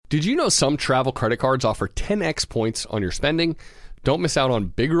Did you know some travel credit cards offer 10x points on your spending? Don't miss out on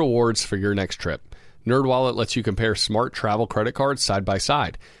big rewards for your next trip. NerdWallet lets you compare smart travel credit cards side by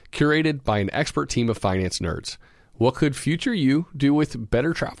side, curated by an expert team of finance nerds. What could future you do with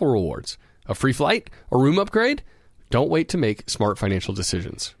better travel rewards? A free flight? A room upgrade? Don't wait to make smart financial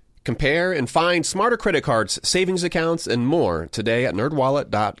decisions. Compare and find smarter credit cards, savings accounts, and more today at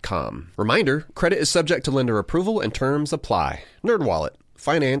nerdwallet.com. Reminder, credit is subject to lender approval and terms apply. NerdWallet.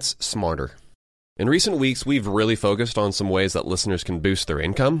 Finance smarter. In recent weeks, we've really focused on some ways that listeners can boost their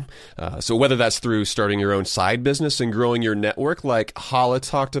income. So whether that's through starting your own side business and growing your network like Hala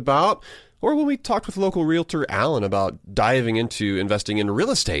talked about, or when we talked with local realtor Alan about diving into investing in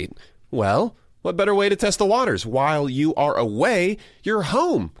real estate, well, what better way to test the waters? While you are away, your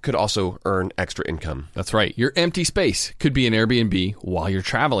home could also earn extra income. That's right. Your empty space could be an Airbnb while you're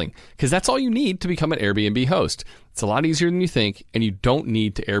traveling, because that's all you need to become an Airbnb host. It's a lot easier than you think, and you don't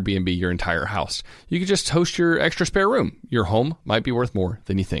need to Airbnb your entire house. You could just host your extra spare room. Your home might be worth more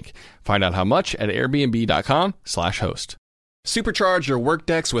than you think. Find out how much at airbnb.com/host. Supercharge your work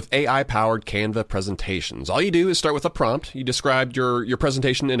decks with AI-powered Canva presentations. All you do is start with a prompt. You describe your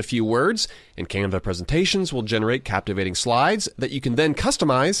presentation in a few words, and Canva presentations will generate captivating slides that you can then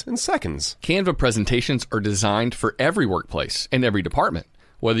customize in seconds. Canva presentations are designed for every workplace and every department.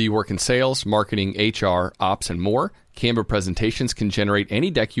 Whether you work in sales, marketing, HR, ops, and more, Canva presentations can generate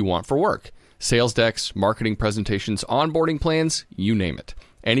any deck you want for work. Sales decks, marketing presentations, onboarding plans, you name it.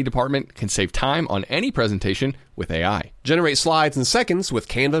 Any department can save time on any presentation with AI. Generate slides in seconds with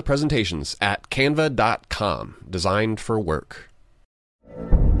Canva presentations at canva.com. Designed for work.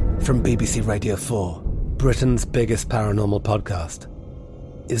 From BBC Radio 4, Britain's biggest paranormal podcast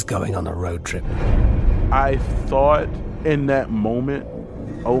is going on a road trip. I thought in that moment,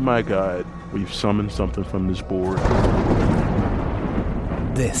 oh my God, we've summoned something from this board.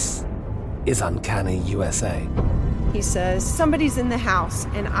 This is Uncanny USA. He says, somebody's in the house,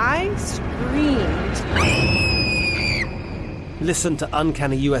 and I screamed. Listen to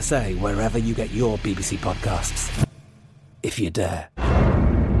Uncanny USA wherever you get your BBC podcasts, if you dare.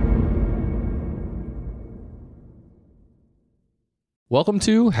 Welcome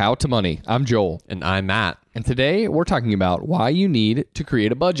to How to Money. I'm Joel. And I'm Matt. And today we're talking about why you need to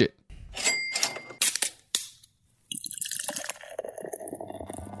create a budget.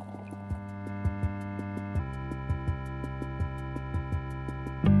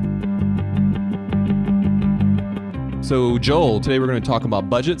 So Joel, today we're going to talk about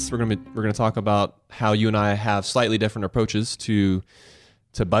budgets. We're going to talk about how you and I have slightly different approaches to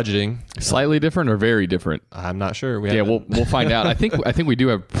budgeting. Slightly different or very different? I'm not sure. We'll find out. I think we do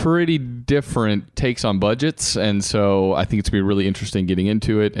have pretty different takes on budgets, and so I think it's going to be really interesting getting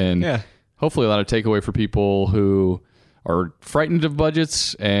into it, and hopefully a lot of takeaway for people who are frightened of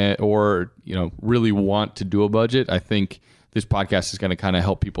budgets or really want to do a budget. I think this podcast is going to kind of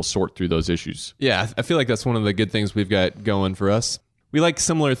help people sort through those issues. Yeah, I feel like that's one of the good things we've got going for us. We like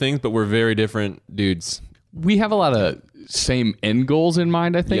similar things, but we're very different dudes. We have a lot of same end goals in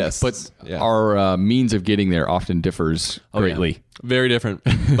mind, I think, yes, but our means of getting there often differs greatly. Yeah. Very different,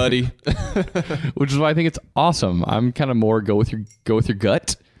 buddy. Which is why I think it's awesome. I'm kind of more go with your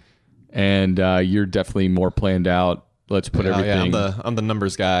gut, and you're definitely more planned out. Let's put everything. Yeah, I'm the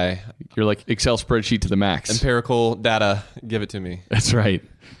numbers guy. You're like Excel spreadsheet to the max. Empirical data, give it to me. That's right.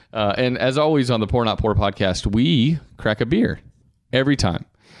 And as always on the Pour Not Pour podcast, we crack a beer every time.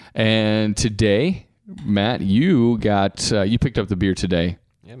 And today, Matt, you picked up the beer today.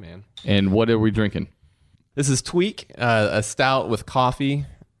 Yeah, man. And what are we drinking? This is Tweak, a stout with coffee.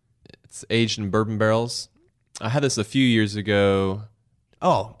 It's aged in bourbon barrels. I had this a few years ago.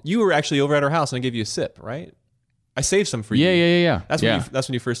 Oh, you were actually over at our house and I gave you a sip, right? I saved some for you. Yeah. That's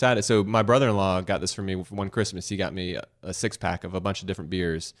when you first had it. So my brother-in-law got this for me for one Christmas. He got me a 6-pack of a bunch of different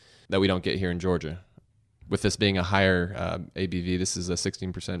beers that we don't get here in Georgia. With this being a higher ABV, this is a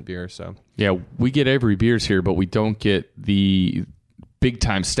 16% beer. So yeah, we get Avery beers here, but we don't get the big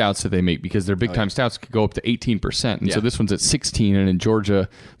time stouts that they make because their big time stouts could go up to 18%. And so this one's at 16, and in Georgia,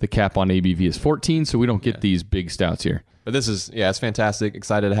 the cap on ABV is 14, so we don't get these big stouts here. But this is, it's fantastic.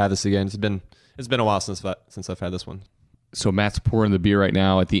 Excited to have this again. It's been a while since I've had this one. So Matt's pouring the beer right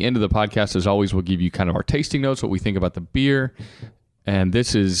now. At the end of the podcast, as always, we'll give you kind of our tasting notes, what we think about the beer. And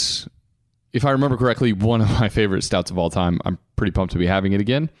this is, if I remember correctly, one of my favorite stouts of all time. I'm pretty pumped to be having it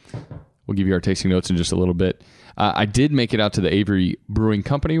again. We'll give you our tasting notes in just a little bit. I did make it out to the Avery Brewing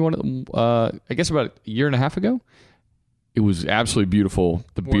Company I guess about a year and a half ago. It was absolutely beautiful.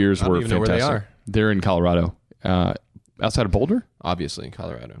 The beers were fantastic. Know where they are. They're in Colorado. Outside of Boulder? Obviously in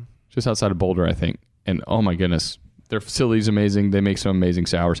Colorado. Just outside of Boulder, I think. And oh my goodness, Their facility's amazing. They make some amazing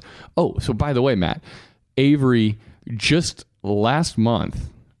sours. Oh, so by the way, Matt, Avery just last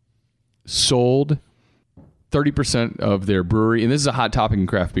month sold 30% of their brewery, and this is a hot topic in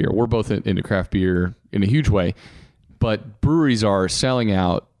craft beer. We're both into craft beer in a huge way, but breweries are selling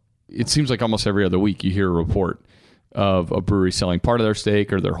out. It seems like almost every other week you hear a report of a brewery selling part of their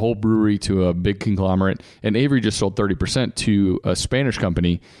stake or their whole brewery to a big conglomerate. And Avery just sold 30% to a Spanish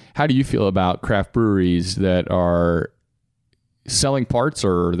company. How do you feel about craft breweries that are selling parts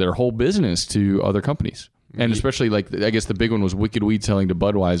or their whole business to other companies? And especially, like, I guess the big one was Wicked Weed selling to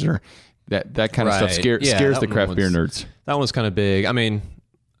Budweiser. That kind of stuff scares the craft beer nerds. That one was kind of big. I mean,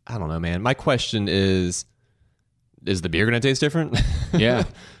 I don't know, man. My question is the beer going to taste different? Yeah.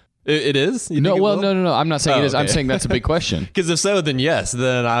 It is? No. I'm not saying it is. Okay. I'm saying that's a big question. Because if so, then yes,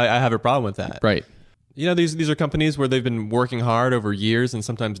 then I have a problem with that. Right. You know, these are companies where they've been working hard over years and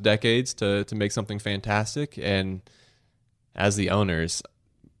sometimes decades to make something fantastic. And as the owners,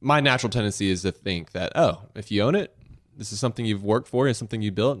 my natural tendency is to think that, if you own it, this is something you've worked for, it's something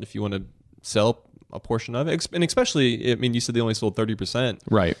you built. And if you want to sell a portion of it, and especially, I mean, you said they only sold 30%.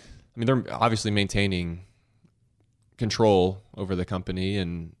 Right. I mean, they're obviously maintaining control over the company.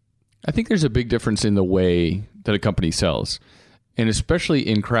 And I think there's a big difference in the way that a company sells, and especially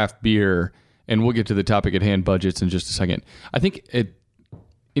in craft beer. And we'll get to the topic at hand, budgets, in just a second. I think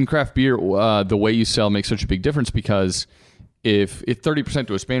in craft beer, the way you sell makes such a big difference, because if 30%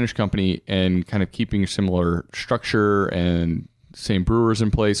 to a Spanish company and kind of keeping a similar structure and same brewers in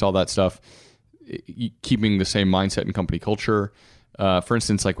place, all that stuff, keeping the same mindset and company culture. For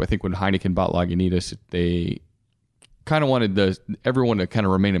instance, like I think when Heineken bought Lagunitas, they kind of wanted everyone to kind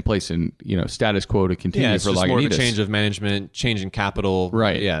of remain in place and, status quo to continue for Lagunitas. Yeah, it's just more of a change of management, change in capital.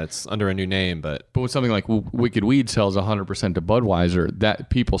 Right. Yeah, it's under a new name. But with something like Wicked Weed sells 100% to Budweiser, that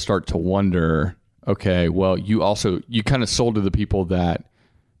people start to wonder, okay, well, you kind of sold to the people that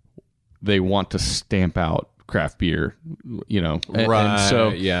they want to stamp out craft beer, right. And so,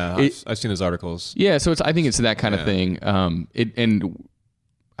 yeah, I've seen those articles. Yeah, so I think it's that kind of thing. And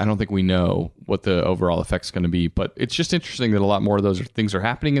I don't think we know what the overall effect's going to be, but it's just interesting that a lot more of those things are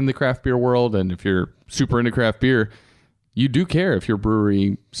happening in the craft beer world. And if you're super into craft beer, you do care if your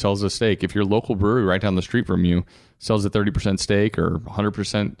brewery sells a stake. If your local brewery right down the street from you sells a 30% stake or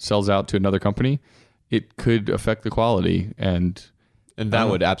 100% sells out to another company, it could affect the quality. And that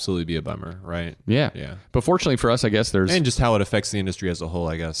would absolutely be a bummer, right? Yeah. But fortunately for us, I guess and just how it affects the industry as a whole,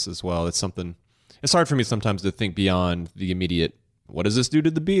 I guess, as well. It's hard for me sometimes to think beyond the immediate, what does this do to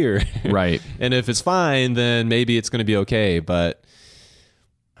the beer? Right. And if it's fine, then maybe it's going to be okay. But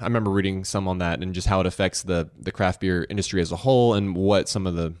I remember reading some on that and just how it affects the craft beer industry as a whole and what some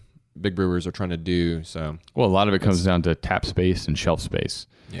of the big brewers are trying to do. So, well, a lot of it comes down to tap space and shelf space.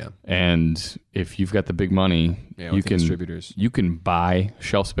 Yeah. And if you've got the big money, distributors, you can buy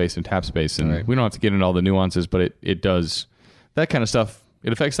shelf space and tap space. And we don't have to get into all the nuances, but it does that kind of stuff.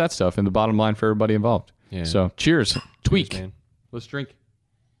 It affects that stuff and the bottom line for everybody involved. Yeah. So cheers. Tweak. Cheers, man. Let's drink.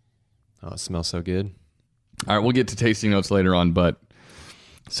 Oh, it smells so good. All right, we'll get to tasting notes later on, but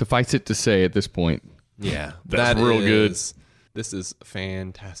suffice it to say at this point, yeah, that's real good. This is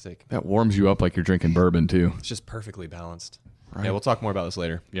fantastic. That warms you up like you're drinking bourbon too. It's just perfectly balanced. Right. Yeah, we'll talk more about this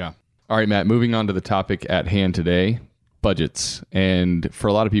later. Yeah. All right, Matt, moving on to the topic at hand today, budgets. And for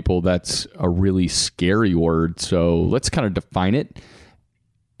a lot of people, that's a really scary word. So let's kind of define it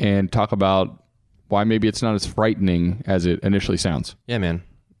and talk about why maybe it's not as frightening as it initially sounds. Yeah, man.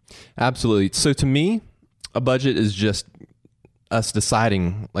 Absolutely. So to me, a budget is just us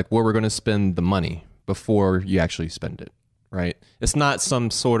deciding like where we're going to spend the money before you actually spend it, right? It's not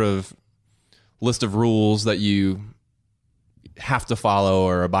some sort of list of rules that you have to follow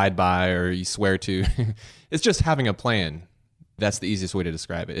or abide by or you swear to. It's just having a plan. That's the easiest way to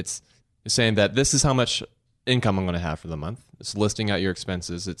describe it. It's saying that this is how much income I'm going to have for the month. It's listing out your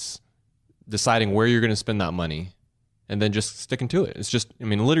expenses. It's deciding where you're going to spend that money and then just sticking to it. It's just,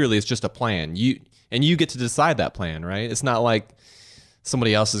 literally it's just a plan. You get to decide that plan, right? It's not like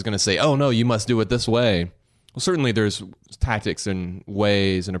somebody else is going to say, oh no, you must do it this way. Well, certainly there's tactics and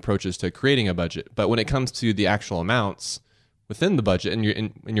ways and approaches to creating a budget. But when it comes to the actual amounts within the budget and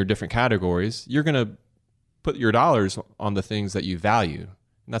in your different categories, you're going to put your dollars on the things that you value.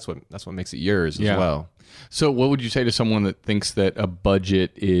 And that's what makes it yours as well. So what would you say to someone that thinks that a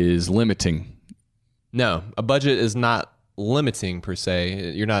budget is limiting? No, a budget is not limiting per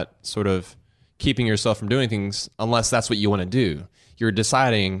se. You're not sort of keeping yourself from doing things unless that's what you want to do. You're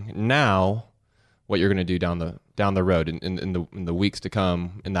deciding now what you're going to do down the road in the weeks to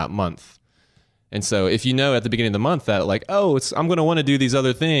come in that month. And so if you know at the beginning of the month that like, I'm going to want to do these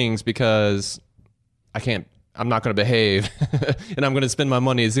other things because I can't I'm not going to behave and I'm going to spend my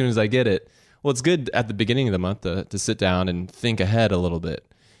money as soon as I get it. Well, it's good at the beginning of the month to sit down and think ahead a little bit.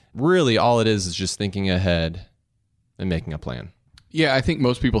 Really, all it is just thinking ahead and making a plan. Yeah, I think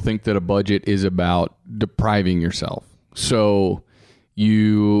most people think that a budget is about depriving yourself. So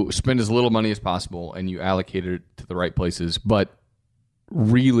you spend as little money as possible and you allocate it to the right places. But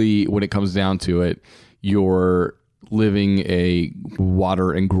really, when it comes down to it, you're living a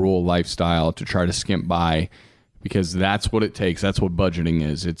water and gruel lifestyle to try to skimp by, because that's what it takes. That's what budgeting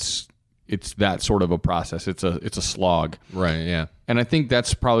is. It's that sort of a process. It's a slog. Right, yeah. And I think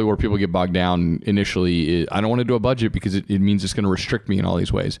that's probably where people get bogged down initially. I don't want to do a budget because it means it's going to restrict me in all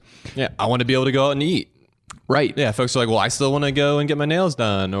these ways. Yeah, I want to be able to go out and eat. Right. Yeah, folks are like, well, I still want to go and get my nails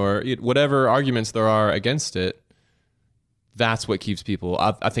done, or whatever arguments there are against it. That's what keeps people,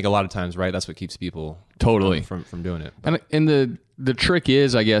 I think a lot of times, right, that's what keeps people Totally. from doing it. And the trick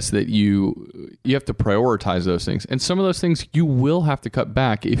is, I guess, that you have to prioritize those things. And some of those things you will have to cut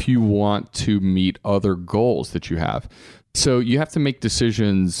back if you want to meet other goals that you have. So you have to make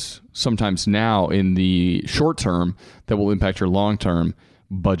decisions sometimes now in the short term that will impact your long-term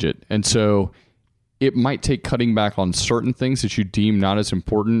budget. And so it might take cutting back on certain things that you deem not as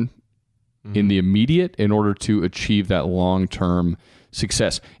important in the immediate in order to achieve that long-term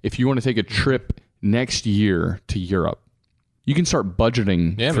success. If you want to take a trip next year to Europe, you can start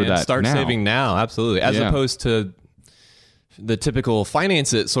budgeting for that. Start now. saving now, absolutely. As opposed to the typical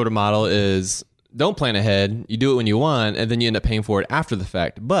finance it sort of model is don't plan ahead. You do it when you want, and then you end up paying for it after the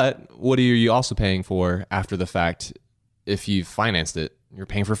fact. But what are you also paying for after the fact if you've financed it? You're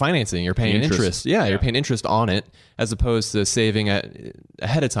paying for financing. You're paying interest. Yeah, you're paying interest on it as opposed to saving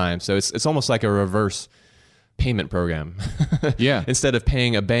ahead of time. So it's almost like a reverse payment program. Yeah. Instead of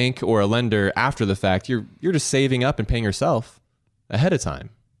paying a bank or a lender after the fact, you're just saving up and paying yourself ahead of time.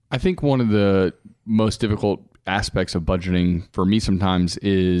 I think one of the most difficult aspects of budgeting for me sometimes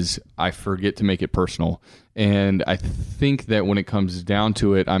is I forget to make it personal. And I think that when it comes down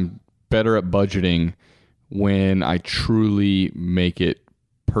to it, I'm better at budgeting when I truly make it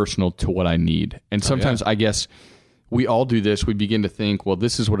personal to what I need. And sometimes I guess we all do this. We begin to think, well,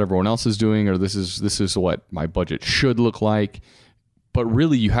 this is what everyone else is doing, or this is what my budget should look like. But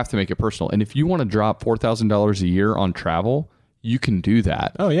really, you have to make it personal. And if you want to drop $4,000 a year on travel, you can do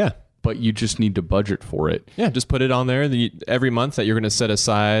that. Oh, yeah. But you just need to budget for it. Yeah, just put it on there every month that you're going to set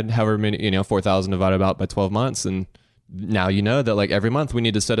aside however many, 4,000 divided out by 12 months. And now you know that like every month we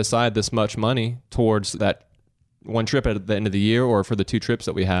need to set aside this much money towards that one trip at the end of the year or for the 2 trips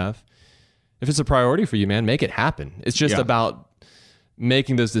that we have. If it's a priority for you, man, make it happen. It's just about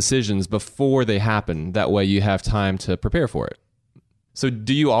making those decisions before they happen. That way you have time to prepare for it. So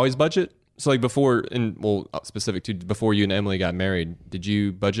do you always budget? So like specific to before you and Emily got married, did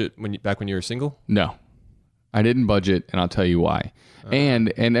you budget back when you were single? No, I didn't budget, and I'll tell you why.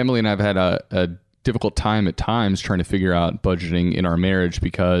 And Emily and I have had a difficult time at times trying to figure out budgeting in our marriage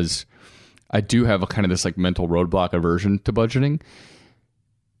because I do have a kind of this like mental roadblock aversion to budgeting.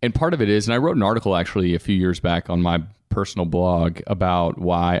 And part of it is, and I wrote an article actually a few years back on my personal blog about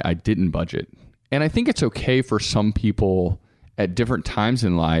why I didn't budget. And I think it's okay for some people at different times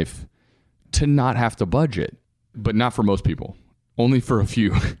in life to not have to budget, but not for most people, only for a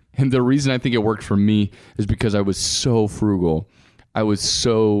few. And the reason I think it worked for me is because I was so frugal. I was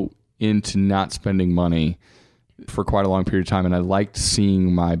so into not spending money for quite a long period of time, and I liked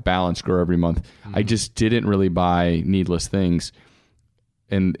seeing my balance grow every month. I just didn't really buy needless things.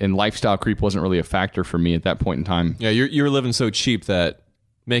 And lifestyle creep wasn't really a factor for me at that point in time. Yeah, you were living so cheap that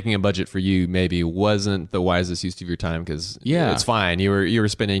making a budget for you maybe wasn't the wisest use of your time because it's fine. You were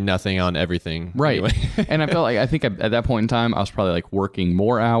spending nothing on everything. Right. Anyway. And I think at that point in time, I was probably like working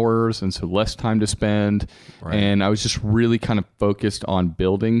more hours and so less time to spend. Right. And I was just really kind of focused on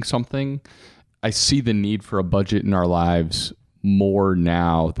building something. I see the need for a budget in our lives more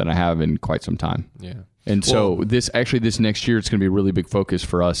now than I have in quite some time. Yeah. And so this next year, it's going to be a really big focus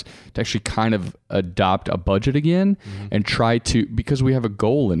for us to actually kind of adopt a budget again and try to, because we have a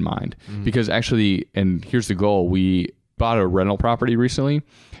goal in mind. Because actually, and here's the goal, we bought a rental property recently,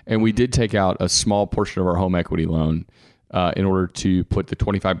 and we did take out a small portion of our home equity loan in order to put the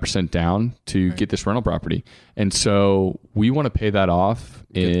 25% down to get this rental property. And so we want to pay that off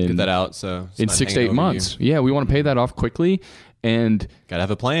get that out so in 6 to 8 months. Yeah, we want to pay that off quickly. And gotta have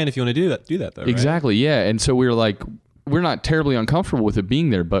a plan if you want to do that though, right? Exactly. Yeah. And so we were like, we're not terribly uncomfortable with it being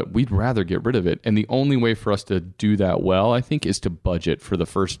there, but we'd rather get rid of it. And the only way for us to do that well, I think, is to budget for the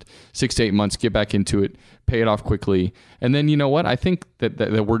first 6 to 8 months, get back into it, pay it off quickly. And then, you know what? I think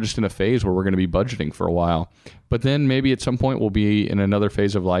that we're just in a phase where we're going to be budgeting for a while. But then maybe at some point we'll be in another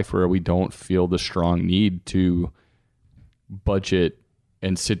phase of life where we don't feel the strong need to budget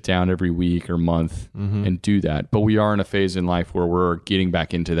and sit down every week or month and do that. But we are in a phase in life where we're getting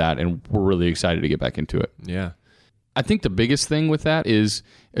back into that, and we're really excited to get back into it. Yeah. I think the biggest thing with that is,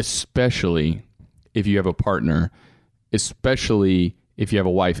 especially if you have a partner, especially if you have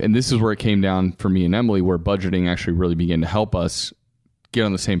a wife, and this is where it came down for me and Emily, where budgeting actually really began to help us get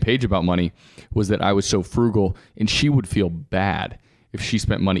on the same page about money, was that I was so frugal, and she would feel bad if she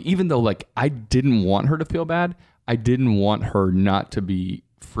spent money, even though like I didn't want her to feel bad. I didn't want her not to be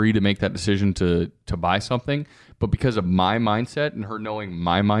free to make that decision to buy something, but because of my mindset and her knowing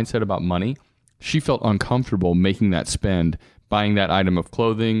my mindset about money, she felt uncomfortable making that spend, buying that item of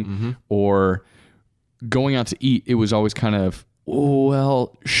clothing or going out to eat. It was always kind of, oh,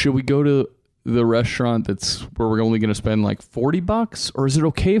 well, should we go to the restaurant that's where we're only going to spend like $40, or is it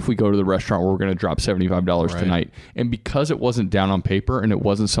okay if we go to the restaurant where we're going to drop $75 tonight? And because it wasn't down on paper and it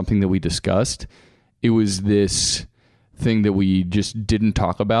wasn't something that we discussed, it was this thing that we just didn't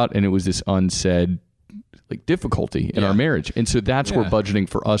talk about, and it was this unsaid like difficulty in our marriage. And so that's where budgeting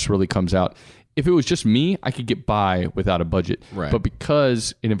for us really comes out. If it was just me, I could get by without a budget. Right. But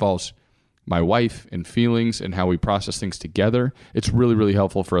because it involves my wife and feelings and how we process things together, it's really, really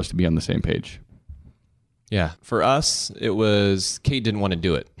helpful for us to be on the same page. Yeah. For us, it was Kate didn't want to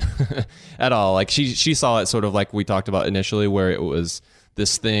do it at all. Like she saw it sort of like we talked about initially, where it was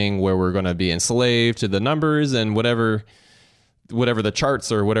this thing where we're going to be enslaved to the numbers and whatever the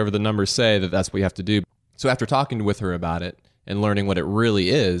charts or whatever the numbers say, that's what we have to do. So after talking with her about it and learning what it really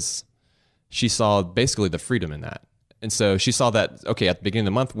is, she saw basically the freedom in that. And so she saw that, okay, at the beginning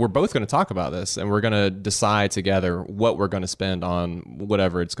of the month, we're both going to talk about this and we're going to decide together what we're going to spend on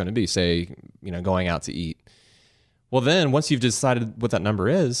whatever it's going to be, say, going out to eat. Well, then once you've decided what that number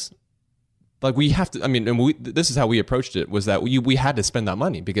is, like we have to, this is how we approached it, was that we had to spend that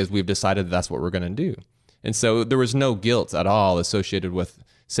money because we've decided that's what we're going to do. And so there was no guilt at all associated with,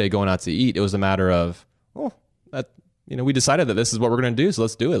 say, going out to eat. It was a matter of, we decided that this is what we're going to do, so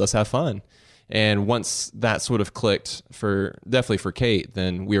let's do it. Let's have fun. And once that sort of clicked definitely for Kate,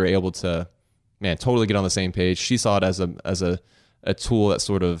 then we were able to, totally get on the same page. She saw it as a tool that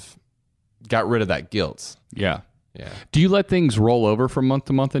sort of got rid of that guilt. Yeah. Yeah. Do you let things roll over from month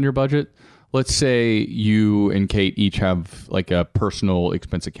to month in your budget? Let's say you and Kate each have like a personal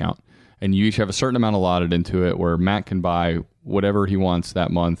expense account, and you each have a certain amount allotted into it where Matt can buy whatever he wants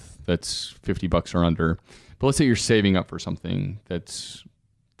that month that's $50 or under. But let's say you're saving up for something that's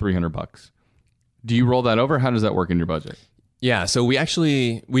 $300. Do you roll that over? How does that work in your budget? Yeah, so we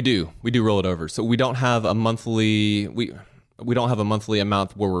do roll it over. So we don't have a monthly we don't have a monthly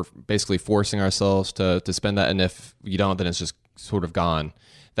amount where we're basically forcing ourselves to spend that, and if you don't, then it's just sort of gone.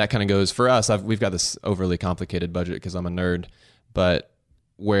 That kind of goes for us. We've got this overly complicated budget because I'm a nerd, but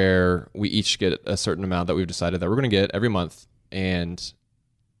where we each get a certain amount that we've decided that we're going to get every month, and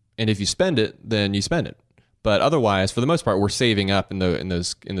if you spend it, then you spend it. But otherwise, for the most part, we're saving up in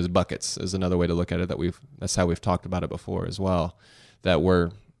those buckets. Is another way to look at it. That's how we've talked about it before as well. That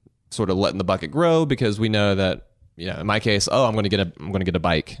we're sort of letting the bucket grow because we know that, in my case, I'm going to get a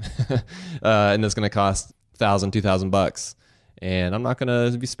bike, and it's going to cost $1,000, $2,000, and I'm not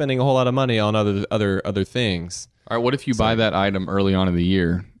going to be spending a whole lot of money on other things. All right. What if you buy that item early on in the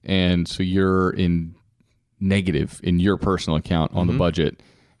year, and so you're in negative in your personal account on the budget?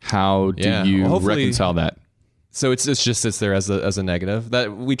 How do you reconcile that? So it just sits there as a negative.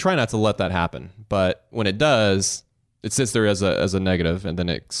 That we try not to let that happen, but when it does, it sits there as a negative, and then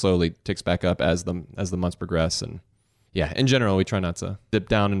it slowly ticks back up as the months progress. And in general, we try not to dip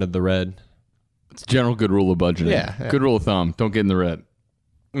down into the red. It's a general good rule of budgeting. Yeah. Good rule of thumb. Don't get in the red.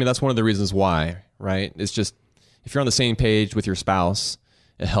 That's one of the reasons why, right? It's just if you're on the same page with your spouse,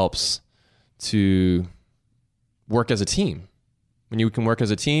 it helps to work as a team. When you can work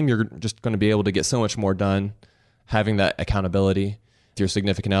as a team, you're just going to be able to get so much more done, having that accountability to your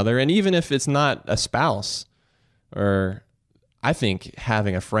significant other. And even if it's not a spouse, or I think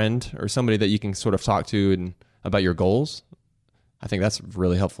having a friend or somebody that you can sort of talk to about your goals, I think that's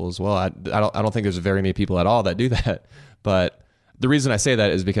really helpful as well. I don't think there's very many people at all that do that. But the reason I say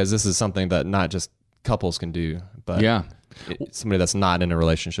that is because this is something that not just couples can do, but somebody that's not in a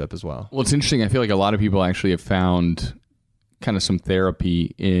relationship as well. Well, it's interesting. I feel like a lot of people actually have found kind of some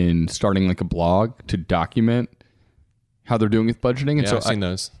therapy in starting like a blog to document how they're doing with budgeting. And I've seen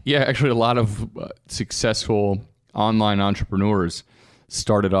those. Yeah, actually a lot of successful online entrepreneurs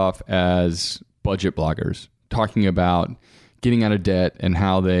started off as budget bloggers, talking about getting out of debt and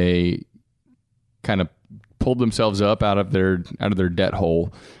how they kind of pulled themselves up out of their debt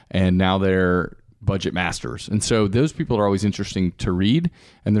hole, and now they're budget masters. And so those people are always interesting to read,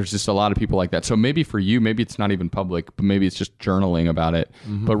 and there's just a lot of people like that. So maybe for you, maybe it's not even public, but maybe it's just journaling about it,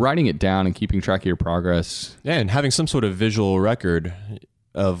 but writing it down and keeping track of your progress. Yeah, and having some sort of visual record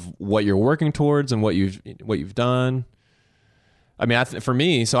of what you're working towards and what you've done. I mean, for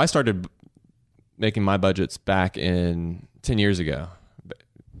me, so I started making my budgets back in 10 years ago,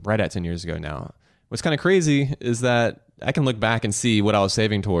 right at 10 years ago now. What's kind of crazy is that I can look back and see what I was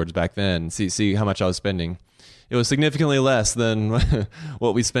saving towards back then, see how much I was spending. It was significantly less than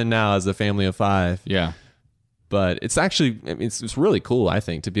what we spend now as a family of 5. Yeah. But it's actually, it's really cool, I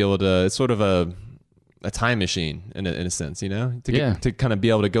think, to be able to, it's sort of a time machine in a sense, you know, to kind of be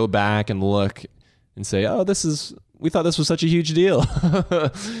able to go back and look and say, oh, we thought this was such a huge deal.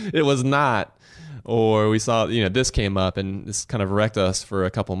 It was not. Or we saw, this came up and this kind of wrecked us for a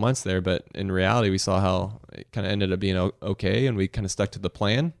couple months there. But in reality, we saw how it kind of ended up being okay. And we kind of stuck to the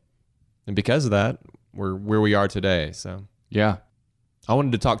plan. And because of that, we're where we are today. So, yeah. I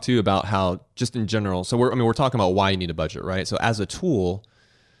wanted to talk too about how just in general. So we're talking about why you need a budget, right? So as a tool,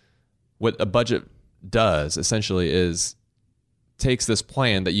 what a budget does essentially is takes this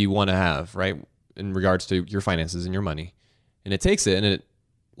plan that you want to have, right? In regards to your finances and your money. And it takes it and it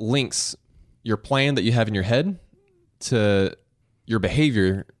links your plan that you have in your head to your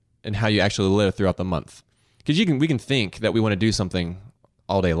behavior and how you actually live throughout the month. Because we can think that we want to do something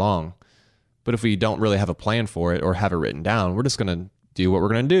all day long, but if we don't really have a plan for it or have it written down, we're just going to do what we're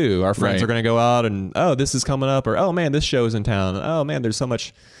going to do. Our friends are going to go out and, oh, this is coming up, or, oh man, this show's in town. Oh man, there's so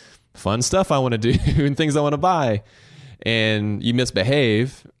much fun stuff I want to do and things I want to buy. And you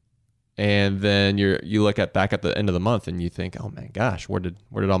misbehave. And then you look back at the end of the month and you think, oh my gosh, where did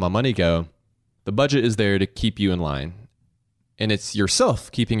all my money go? The budget is there to keep you in line. And it's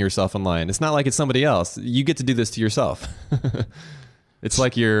yourself keeping yourself in line. It's not like it's somebody else. You get to do this to yourself. It's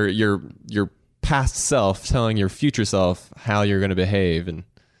like your past self telling your future self how you're going to behave and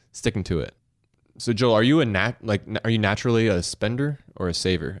sticking to it. So Joel, are you are you naturally a spender or a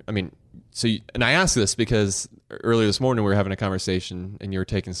saver? I mean, and I ask this because earlier this morning we were having a conversation and you were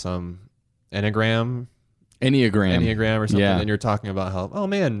taking some Enneagram or something, and you're talking about how, oh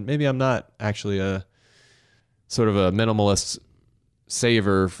man, maybe I'm not actually a sort of a minimalist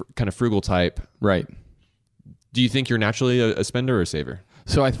saver, kind of frugal type. Right. Do you think you're naturally a spender or a saver?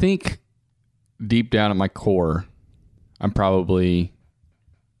 So I think deep down at my core, I'm probably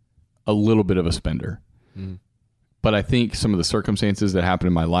a little bit of a spender. Mm. But I think some of the circumstances that happened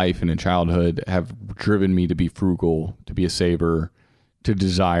in my life and in childhood have driven me to be frugal, to be a saver, to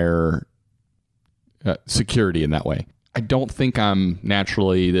desire security in that way. I don't think I'm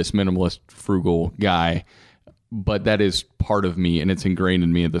naturally this minimalist, frugal guy, but that is part of me, and it's ingrained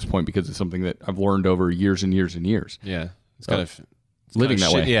in me at this point because it's something that I've learned over years and years and years. Yeah, it's kind of living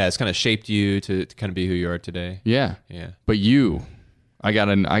that way. Yeah, it's kind of shaped you to kind of be who you are today. Yeah, yeah. But I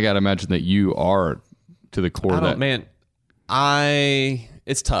gotta imagine that you are to the core.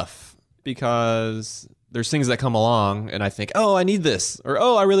 It's tough because there's things that come along and I think, oh, I need this, or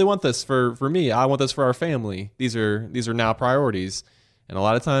oh, I really want this for me. I want this for our family. These are now priorities. And a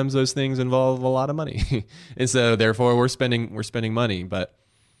lot of times those things involve a lot of money. And so therefore we're spending money, but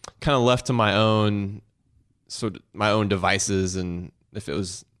kind of left to my own devices. And if it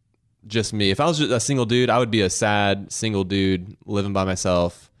was just me, if I was just a single dude, I would be a sad single dude living by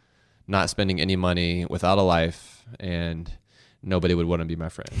myself, not spending any money, without a life, and nobody would want to be my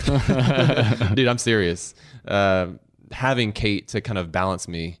friend. Dude, I'm serious. Having Kate to kind of balance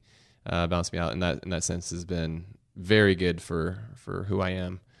me out in that sense has been very good for who I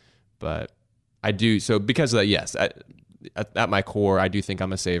am. But I do, so because of that, yes, at my core, I do think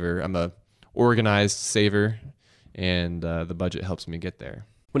I'm a saver. I'm a organized saver, and the budget helps me get there.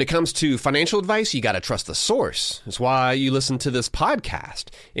 When it comes to financial advice, you got to trust the source. That's why you listen to this podcast.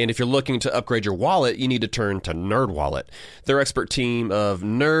 And if you're looking to upgrade your wallet, you need to turn to NerdWallet. Their expert team of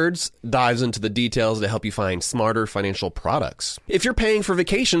nerds dives into the details to help you find smarter financial products. If you're paying for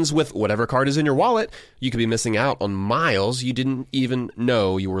vacations with whatever card is in your wallet, you could be missing out on miles you didn't even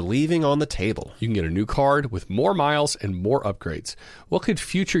know you were leaving on the table. You can get a new card with more miles and more upgrades. What could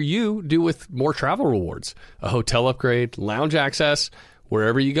future you do with more travel rewards? A hotel upgrade, lounge access.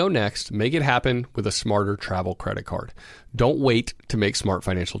 Wherever you go next, make it happen with a smarter travel credit card. Don't wait to make smart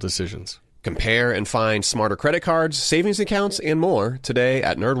financial decisions. Compare and find smarter credit cards, savings accounts, and more today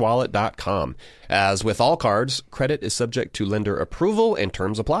at nerdwallet.com. As with all cards, credit is subject to lender approval and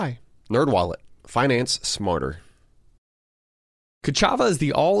terms apply. NerdWallet. Finance smarter. Kachava is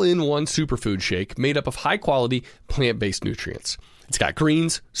the all-in-one superfood shake made up of high-quality plant-based nutrients. It's got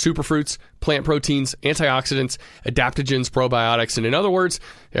greens, superfruits, plant proteins, antioxidants, adaptogens, probiotics, and in other words,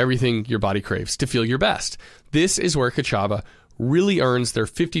 everything your body craves to feel your best. This is where Kachava really earns their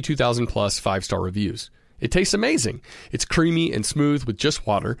 52,000 plus 5-star reviews. It tastes amazing. It's creamy and smooth with just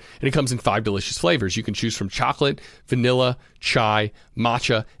water, and it comes in 5 delicious flavors. You can choose from chocolate, vanilla, chai,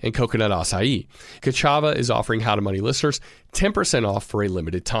 matcha, and coconut acai. Kachava is offering How to Money listeners 10% off for a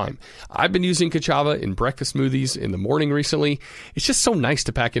limited time. I've been using Kachava in breakfast smoothies in the morning recently. It's just so nice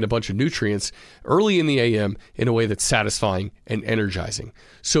to pack in a bunch of nutrients early in the AM in a way that's satisfying and energizing.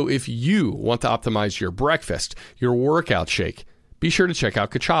 So if you want to optimize your breakfast, your workout shake, be sure to check out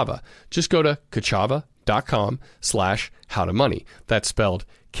Kachava. Just go to kachava.com/howtomoney. That's spelled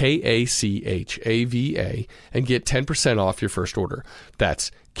Kachava and get 10% off your first order.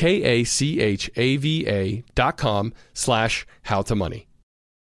 That's Kachava.com/howtomoney.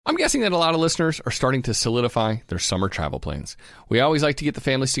 I'm guessing that a lot of listeners are starting to solidify their summer travel plans. We always like to get the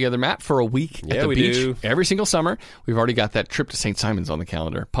families together, Matt, for a week at the beach every single summer. We've already got that trip to St. Simon's on the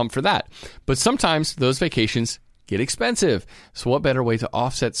calendar. Pumped for that. But sometimes those vacations get expensive. So what better way to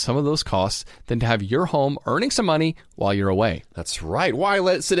offset some of those costs than to have your home earning some money while you're away? That's right. Why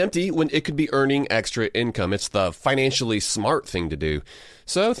let it sit empty when it could be earning extra income? It's the financially smart thing to do.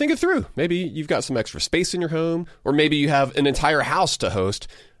 So think it through. Maybe you've got some extra space in your home, or maybe you have an entire house to host,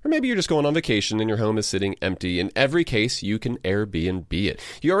 or maybe you're just going on vacation and your home is sitting empty. In every case, you can Airbnb it.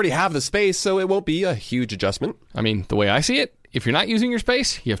 You already have the space, so it won't be a huge adjustment. I mean, the way I see it, if you're not using your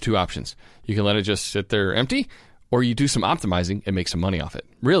space, you have two options. You can let it just sit there empty, or you do some optimizing and make some money off it.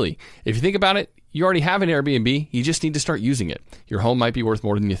 Really, if you think about it, you already have an Airbnb. You just need to start using it. Your home might be worth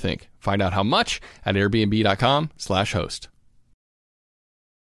more than you think. Find out how much at airbnb.com/host.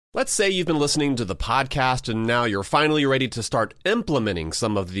 Let's say you've been listening to the podcast and now you're finally ready to start implementing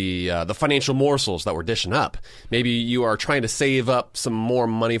some of the financial morsels that we're dishing up. Maybe you are trying to save up some more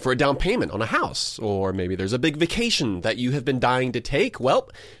money for a down payment on a house, or maybe there's a big vacation that you have been dying to take. Well,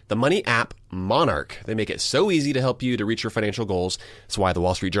 the money app Monarch. They make it so easy to help you to reach your financial goals. That's why the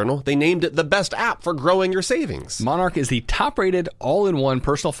Wall Street Journal, they named it the best app for growing your savings. Monarch is the top-rated all-in-one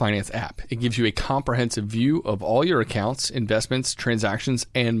personal finance app. It gives you a comprehensive view of all your accounts, investments, transactions,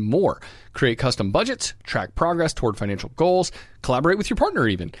 and more. Create custom budgets, track progress toward financial goals, collaborate with your partner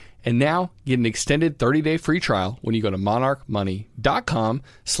even. And now get an extended 30-day free trial when you go to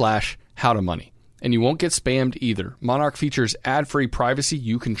monarchmoney.com/howtomoney. And you won't get spammed either. Monarch features ad-free privacy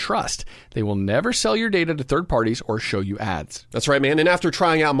you can trust. They will never sell your data to third parties or show you ads. That's right, man. And after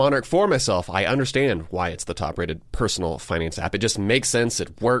trying out Monarch for myself, I understand why it's the top-rated personal finance app. It just makes sense.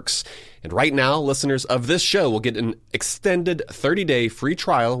 It works. And right now, listeners of this show will get an extended 30-day free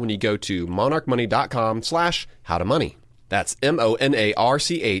trial when you go to monarchmoney.com/howtomoney. That's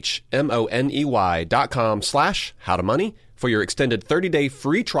monarchmoney.com/howtomoney for your extended 30-day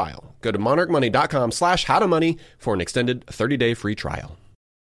free trial. Go to monarchmoney.com/howtomoney for an extended 30-day free trial.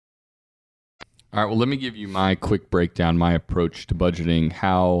 All right, well, let me give you my quick breakdown, my approach to budgeting,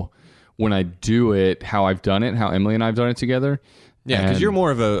 how, when I do it, how I've done it, how Emily and I have done it together. Yeah, because you're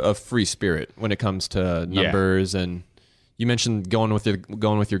more of a free spirit when it comes to numbers, and you mentioned going with your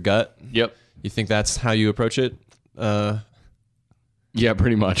gut. Yep. You think that's how you approach it? Yeah,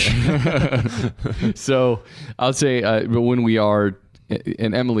 pretty much. So I'll say when we are,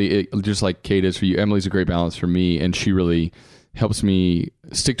 and Emily, just like Kate is for you, Emily's a great balance for me, and she really helps me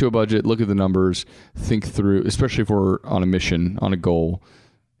stick to a budget, look at the numbers, think through, especially if we're on a mission, on a goal,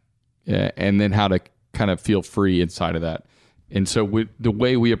 and then how to kind of feel free inside of that. And so the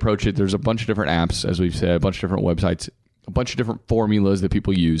way we approach it, there's a bunch of different apps, as we've said, a bunch of different websites, a bunch of different formulas that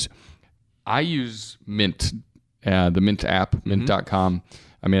people use. I use Mint. The Mint app, mint.com.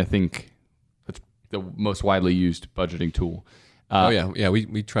 I mean, I think that's the most widely used budgeting tool.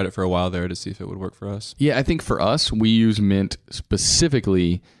 We tried it for a while there to see if it would work for us. Yeah, I think for us, we use Mint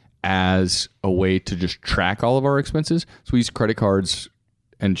specifically as a way to just track all of our expenses. So we use credit cards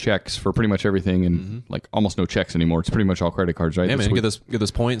and checks for pretty much everything, and like almost no checks anymore. It's pretty much all credit cards, right? Yeah, man, get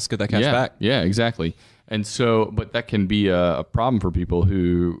those points, get that cash back. Yeah, exactly. And so, but that can be a problem for people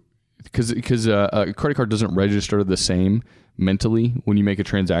who, because a credit card doesn't register the same mentally when you make a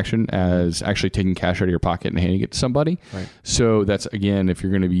transaction as actually taking cash out of your pocket and handing it to somebody. Right. So that's, again, if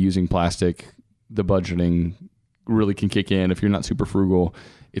you're going to be using plastic, the budgeting really can kick in. If you're not super frugal,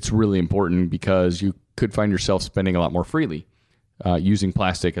 it's really important because you could find yourself spending a lot more freely using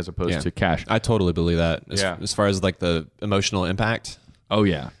plastic as opposed to cash. I totally believe that. As far as like the emotional impact. Oh,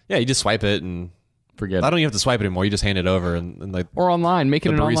 yeah. Yeah, you just swipe it and forget I it. don't even have to swipe it anymore. You just hand it over and like Or online, the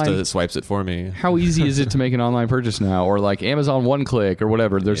making an barista online. swipes it for me. How easy is it to make an online purchase now? Or like Amazon One Click or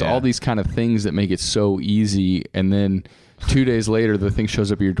whatever. There's Yeah. all these kind of things that make it so easy. And then 2 days later, the thing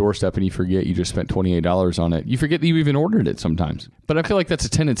shows up at your doorstep and you forget you just spent $28 on it. You forget that you even ordered it sometimes. But I feel like that's a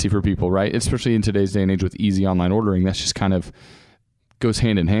tendency for people, right? Especially in today's day and age with easy online ordering. That's just kind of goes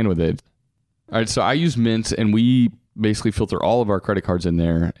hand in hand with it. All right, so I use Mint, and we basically filter all of our credit cards in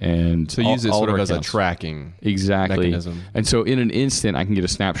there. And So use it all sort of of our as a accounts. tracking Exactly. mechanism. And so in an instant, I can get a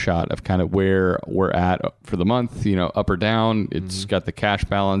snapshot of kind of where we're at for the month, up or down. It's got the cash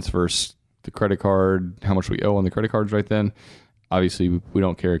balance versus the credit card, how much we owe on the credit cards right then. Obviously, we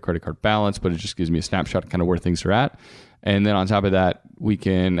don't carry a credit card balance, but it just gives me a snapshot of kind of where things are at. And then on top of that, we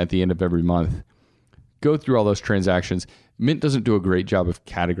can, at the end of every month, go through all those transactions. Mint doesn't do a great job of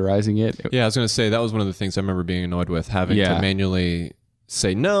categorizing it. Yeah, I was going to say that was one of the things I remember being annoyed with, having Yeah. to manually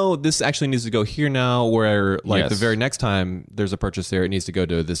say, no, this actually needs to go here now, where like the Yes. very next time there's a purchase there, it needs to go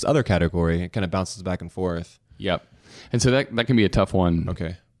to this other category. It kind of bounces back and forth. Yep. And so that can be a tough one.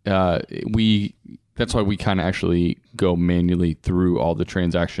 Okay. That's why we kind of actually go manually through all the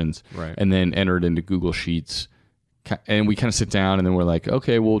transactions Right. and then enter it into Google Sheets. And we kind of sit down and then we're like,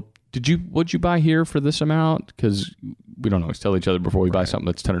 okay, well, what'd you buy here for this amount? Because we don't always tell each other before we buy something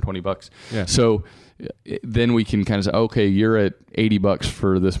that's $10 or $20. Yeah. So then we can kind of say, okay, you're at $80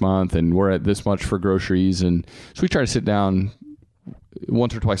 for this month and we're at this much for groceries. And so we try to sit down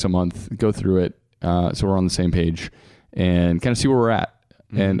once or twice a month, go through it. So we're on the same page and kind of see where we're at.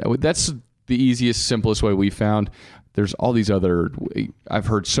 And that's the easiest, simplest way we found. There's all these other, I've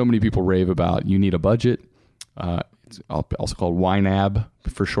heard so many people rave about, you need a budget. It's also called YNAB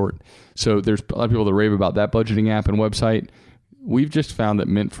for short. So there's a lot of people that rave about that budgeting app and website. We've just found that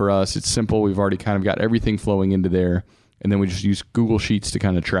Mint for us, it's simple. We've already kind of got everything flowing into there. And then we just use Google Sheets to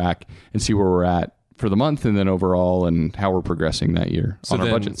kind of track and see where we're at for the month and then overall and how we're progressing that year on our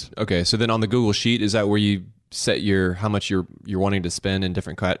budgets. Okay, so then on the Google Sheet, is that where you set how much you're wanting to spend in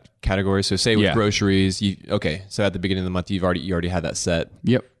different categories? So say with Yeah. groceries, so at the beginning of the month you already had that set.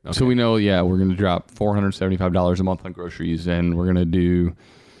 Yep. Okay. So we know, we're going to drop $475 a month on groceries, and we're going to do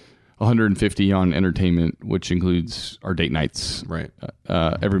 $150 on entertainment, which includes our date nights, Right.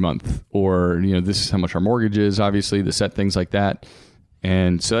 every month. Or this is how much our mortgage is, obviously, the set things like that.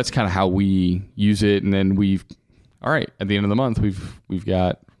 And so that's kind of how we use it. And then all right, at the end of the month, we've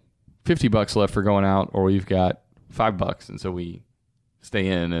got $50 left for going out, or we've got $5, and so we stay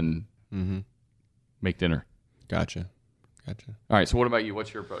in and make dinner. Gotcha. All right. So what about you?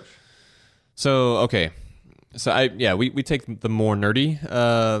 What's your approach? So, okay. So we take the more nerdy,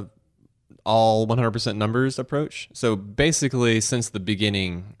 all 100% numbers approach. So basically, since the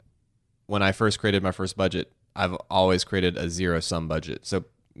beginning, when I first created my first budget, I've always created a zero-sum budget. So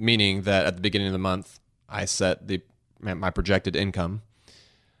meaning that at the beginning of the month, I set my projected income,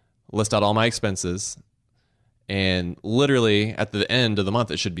 list out all my expenses, and literally at the end of the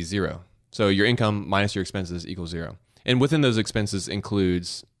month, it should be zero. So your income minus your expenses equals zero. And within those expenses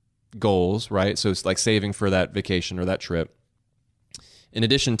includes goals, right? So it's like saving for that vacation or that trip. In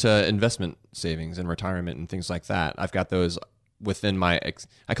addition to investment savings and retirement and things like that, I've got those within my,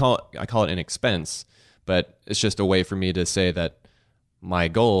 I call it an expense, but it's just a way for me to say that my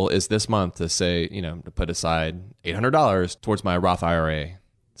goal is this month to say, to put aside $800 towards my Roth IRA.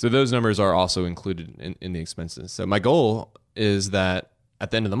 So those numbers are also included in the expenses. So my goal is that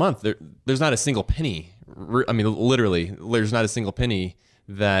at the end of the month, there's not a single penny. I mean, literally, there's not a single penny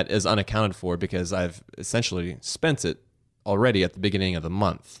that is unaccounted for because I've essentially spent it already at the beginning of the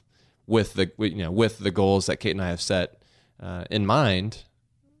month with the goals that Kate and I have set in mind.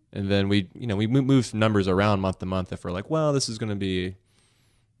 And then we move numbers around month to month if we're like, well, this is going to be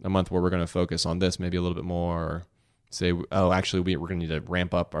a month where we're going to focus on this maybe a little bit more, or say, oh, actually we're going to need to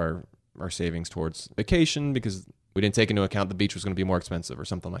ramp up our savings towards vacation because we didn't take into account the beach was going to be more expensive or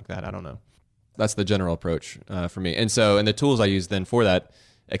something like that. I don't know. That's the general approach for me. And the tools I use then for that,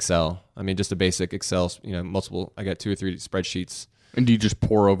 Excel. I mean, just a basic Excel, multiple, I got 2 or 3 spreadsheets. And do you just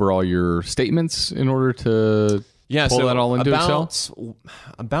pour over all your statements in order to pull that all into Excel?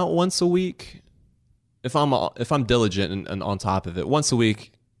 About once a week, if I'm diligent and on top of it, once a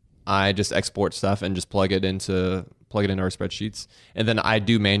week, I just export stuff and just plug it into our spreadsheets, and then I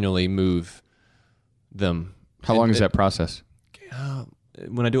do manually move them. How long is that process?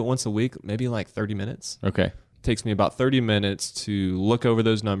 When I do it once a week, maybe like 30 minutes. Okay. It takes me about 30 minutes to look over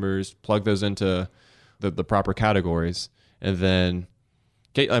those numbers, plug those into the proper categories, and then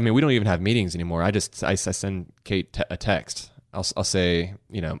Kate, I mean, we don't even have meetings anymore. I send Kate a text. I'll say,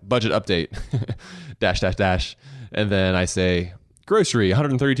 budget update, dash, and then I say grocery,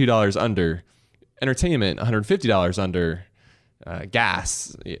 $132 under. entertainment, $150 under,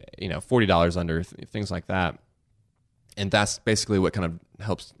 gas, $40 under, things like that. And that's basically what kind of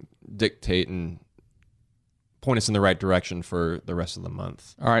helps dictate and point us in the right direction for the rest of the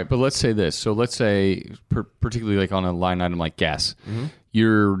month. All right, but let's say this. So let's say, particularly like on a line item like gas,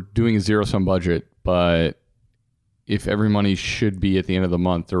 you're doing a zero-sum budget, but if every money should be at the end of the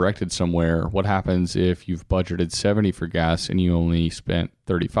month directed somewhere, what happens if you've budgeted 70 for gas and you only spent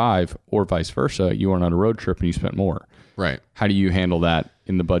 35, or vice versa? You went on a road trip and you spent more. Right. How do you handle that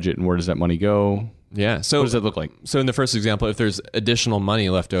in the budget, and where does that money go? Yeah. So what does that look like? So in the first example, if there's additional money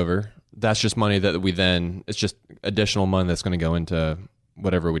left over, that's just money that it's just additional money that's going to go into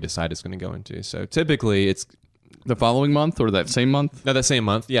whatever we decide it's going to go into. So typically it's the following month or that same month? No, that same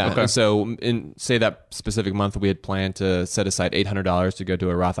month. Yeah. Okay. So in, say that specific month, we had planned to set aside $800 to go to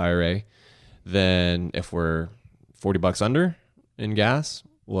a Roth IRA. Then if we're $40 under in gas,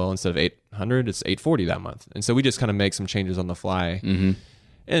 well, instead of 800, it's 840 that month. And so we just kind of make some changes on the fly. Mm-hmm.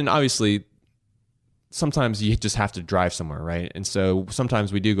 And obviously sometimes you just have to drive somewhere, right? And so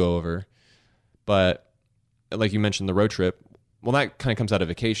sometimes we do go over, but like you mentioned, the road trip, well, that kind of comes out of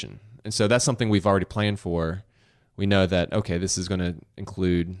vacation. And so that's something we've already planned for. We know that, okay, this is going to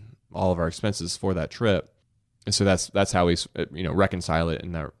include all of our expenses for that trip. And so that's how we, reconcile it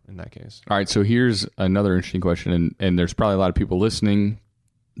in that case. All right. So here's another interesting question. And there's probably a lot of people listening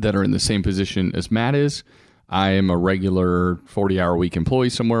that are in the same position as Matt is. I am a regular 40-hour-a-week employee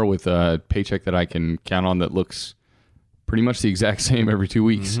somewhere with a paycheck that I can count on that looks pretty much the exact same every 2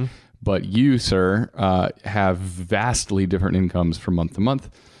 weeks. Mm-hmm. But you, sir, have vastly different incomes from month to month.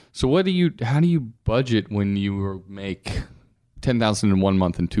 So how do you budget when you make $10,000 in one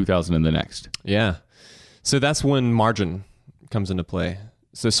month and $2,000 in the next? Yeah. So that's when margin comes into play.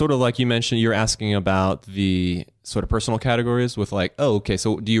 So sort of like you mentioned, you're asking about the sort of personal categories with like, oh, okay,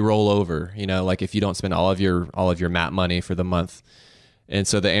 so do you roll over? Like if you don't spend all of your MAP money for the month. And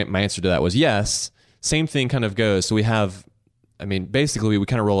so my answer to that was yes. Same thing kind of goes. So we have, basically we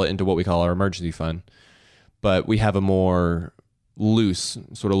kind of roll it into what we call our emergency fund, but we have a more loose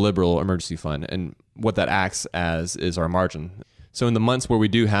sort of liberal emergency fund. And what that acts as is our margin. So in the months where we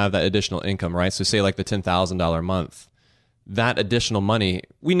do have that additional income, right? So say like the $10,000 month, that additional money,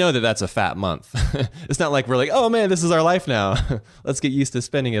 we know that that's a fat month. It's not like we're like, oh man, this is our life now. Let's get used to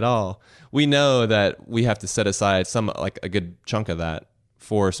spending it all. We know that we have to set aside like a good chunk of that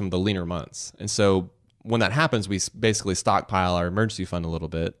for some of the leaner months. And so when that happens, we basically stockpile our emergency fund a little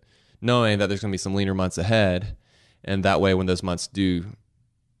bit, knowing that there's going to be some leaner months ahead. And that way, when those months do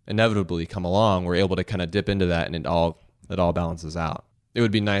inevitably come along, we're able to kind of dip into that and it all balances out. It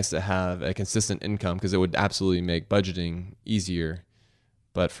would be nice to have a consistent income because it would absolutely make budgeting easier.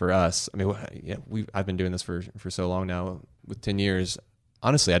 But for us, I've been doing this for so long now, with 10 years.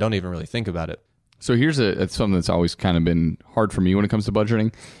 Honestly, I don't even really think about it. So here's something that's always kind of been hard for me when it comes to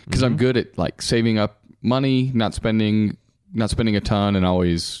budgeting, because I'm good at like saving up money, not spending a ton, and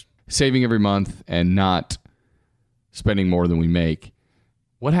always saving every month and not spending more than we make.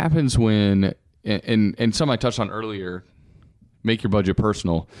 What happens when, and some I touched on earlier, make your budget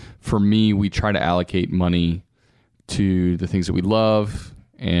personal. For me, we try to allocate money to the things that we love,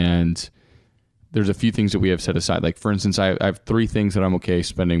 and there's a few things that we have set aside. Like, for instance, I have 3 things that I'm okay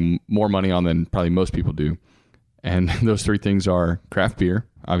spending more money on than probably most people do. And those 3 things are craft beer.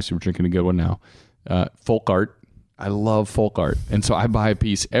 Obviously, we're drinking a good one now. Folk art. I love folk art. And so I buy a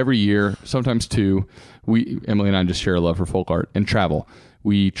piece every year, sometimes 2. Emily and I just share a love for folk art. And travel.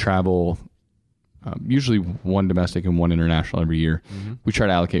 We travel usually 1 domestic and 1 international every year. Mm-hmm. We try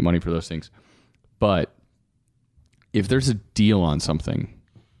to allocate money for those things. But if there's a deal on something,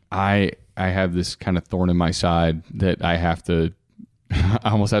 I have this kind of thorn in my side that I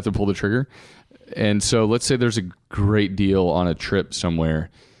almost have to pull the trigger. And so let's say there's a great deal on a trip somewhere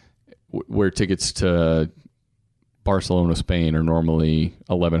where tickets to Barcelona, Spain are normally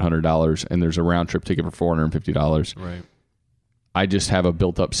 $1,100 and there's a round trip ticket for $450. Right. I just have a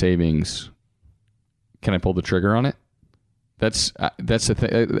built up savings. Can I pull the trigger on it? That's the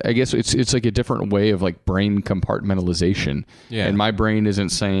thing. I guess it's like a different way of like brain compartmentalization. Yeah. And my brain isn't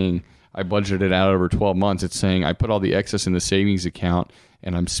saying I budgeted it out over 12 months. It's saying I put all the excess in the savings account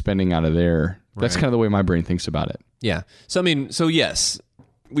and I'm spending out of there. Right. That's kind of the way my brain thinks about it. Yeah. So yes,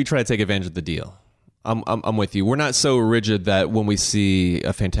 we try to take advantage of the deal. I'm with you. We're not so rigid that when we see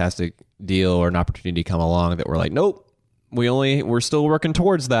a fantastic deal or an opportunity come along that we're like, nope. We're still working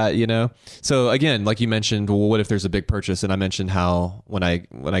towards that, So again, like you mentioned, well, what if there's a big purchase? And I mentioned how when I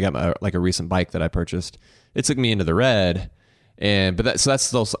got a recent bike that I purchased, it took me into the red, but that's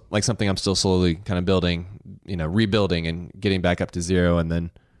still like something I'm still slowly kind of building, rebuilding and getting back up to zero, and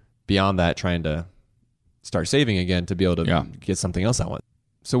then beyond that trying to start saving again to be able to get something else I want.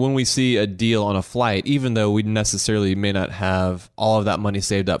 So when we see a deal on a flight, even though we necessarily may not have all of that money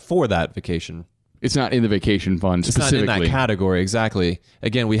saved up for that vacation, it's not in the vacation fund specifically. It's not in that category, exactly.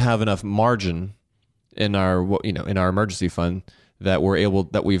 Again, we have enough margin in our emergency fund that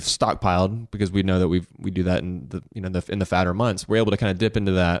we've stockpiled because we know that we do that in the fatter months. We're able to kind of dip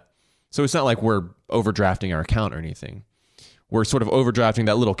into that. So it's not like we're overdrafting our account or anything. We're sort of overdrafting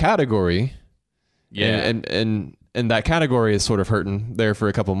that little category. Yeah. And that category is sort of hurting there for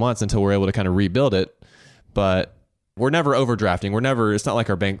a couple months until we're able to kind of rebuild it. But we're never overdrafting. It's not like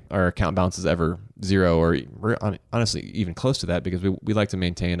our account balance is ever zero, or we're honestly even close to that, because we like to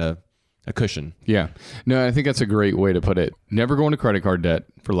maintain a cushion. Yeah. No, I think that's a great way to put it. Never go into credit card debt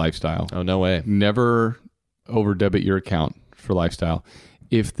for lifestyle. Oh, no way. Never over debit your account for lifestyle.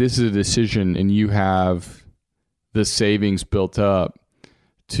 If this is a decision and you have the savings built up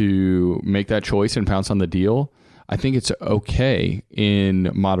to make that choice and pounce on the deal, I think it's okay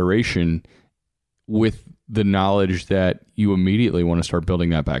in moderation, with the knowledge that you immediately want to start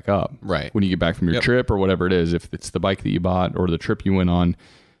building that back up. Right. When you get back from your trip or whatever it is, if it's the bike that you bought or the trip you went on,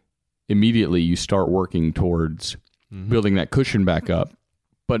 immediately you start working towards building that cushion back up.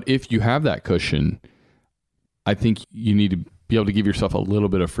 But if you have that cushion, I think you need to be able to give yourself a little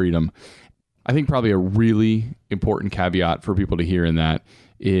bit of freedom. I think probably a really important caveat for people to hear in that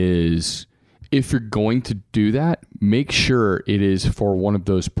is, if you're going to do that, make sure it is for one of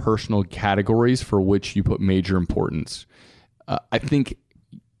those personal categories for which you put major importance. I think,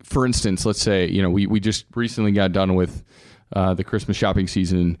 for instance, let's say, we just recently got done with the Christmas shopping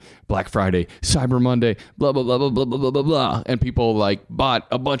season, Black Friday, Cyber Monday, blah, blah, blah, blah, blah, blah, blah, blah. And people bought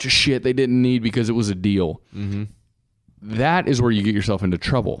a bunch of shit they didn't need because it was a deal. Mm-hmm. That is where you get yourself into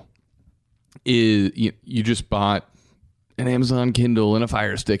trouble. You just bought an Amazon Kindle and a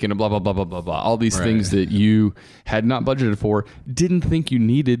Fire Stick and a blah, blah, blah, blah, blah, blah. All these things that you had not budgeted for, didn't think you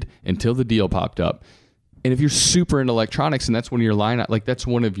needed until the deal popped up. And if you're super into electronics and that's one of your that's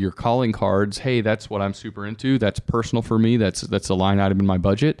one of your calling cards, hey, that's what I'm super into, that's personal for me, that's a line item in my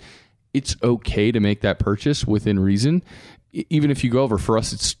budget, it's okay to make that purchase within reason. Even if you go over, for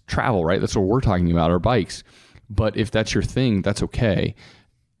us, it's travel, right? That's what we're talking about, our bikes. But if that's your thing, that's okay.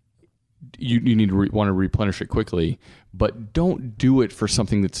 You need to want to replenish it quickly, but don't do it for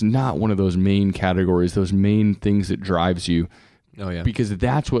something that's not one of those main categories, those main things that drives you. Oh yeah, because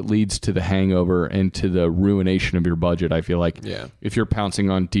that's what leads to the hangover and to the ruination of your budget. I feel like if you're pouncing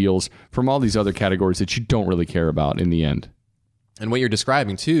on deals from all these other categories that you don't really care about in the end. And what you're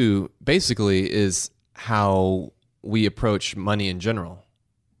describing too, basically, is how we approach money in general.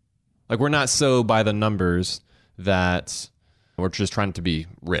 Like, we're not so by the numbers that we're just trying to be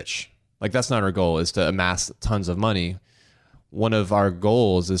rich. Like, that's not our goal, is to amass tons of money. One of our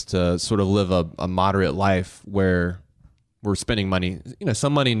goals is to sort of live a moderate life where we're spending money,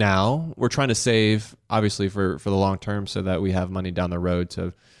 some money now. We're trying to save, obviously, for the long term, so that we have money down the road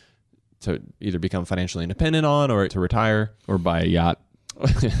to either become financially independent on, or to retire, or buy a yacht.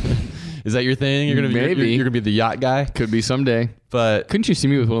 Is that your thing? You're gonna be the yacht guy? Could be someday. But couldn't you see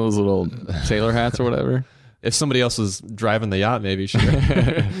me with one of those little sailor hats or whatever? If somebody else was driving the yacht, maybe. Sure.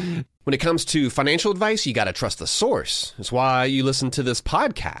 When it comes to financial advice, you got to trust the source. That's why you listen to this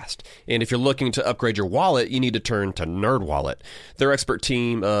podcast. And if you're looking to upgrade your wallet, you need to turn to NerdWallet. Their expert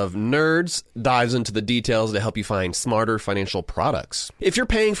team of nerds dives into the details to help you find smarter financial products. If you're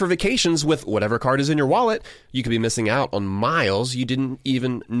paying for vacations with whatever card is in your wallet, you could be missing out on miles you didn't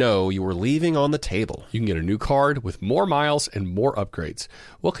even know you were leaving on the table. You can get a new card with more miles and more upgrades.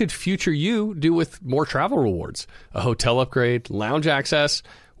 What could future you do with more travel rewards? A hotel upgrade, lounge access.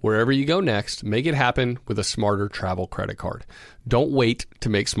 Wherever you go next, make it happen with a smarter travel credit card. Don't wait to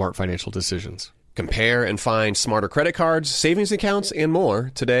make smart financial decisions. Compare and find smarter credit cards, savings accounts, and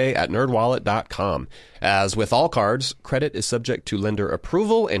more today at nerdwallet.com. As with all cards, credit is subject to lender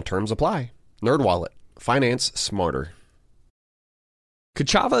approval and terms apply. NerdWallet. Finance smarter.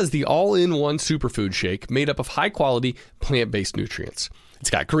 Kachava is the all-in-one superfood shake made up of high-quality plant-based nutrients. It's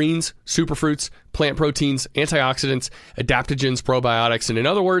got greens, superfruits, plant proteins, antioxidants, adaptogens, probiotics, and in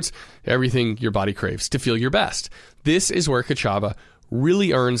other words, everything your body craves to feel your best. This is where Kachava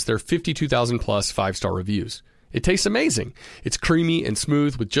really earns their 52,000 plus 5-star reviews. It tastes amazing. It's creamy and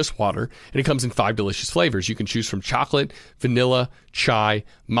smooth with just water, and it comes in 5 delicious flavors. You can choose from chocolate, vanilla, chai,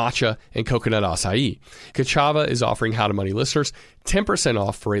 matcha, and coconut acai. Kachava is offering How to Money listeners 10%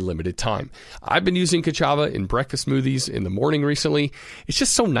 off for a limited time. I've been using Kachava in breakfast smoothies in the morning recently. It's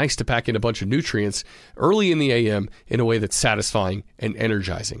just so nice to pack in a bunch of nutrients early in the AM in a way that's satisfying and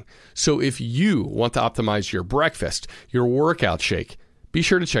energizing. So if you want to optimize your breakfast, your workout shake, be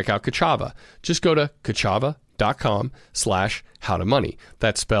sure to check out Kachava. Just go to kachava.com/howtomoney.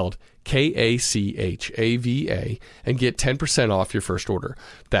 That's spelled Kachava, and get 10% off your first order.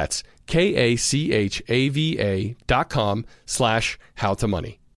 That's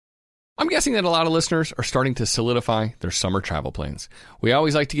kachava.com/howtomoney. I'm guessing that a lot of listeners are starting to solidify their summer travel plans. We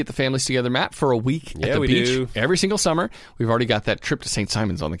always like to get the families together, Matt, for a week at the beach do. every single summer. We've already got that trip to St.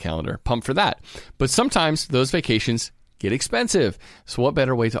 Simon's on the calendar. Pumped for that. But sometimes those vacations get expensive. So what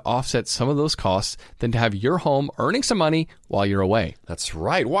better way to offset some of those costs than to have your home earning some money while you're away? That's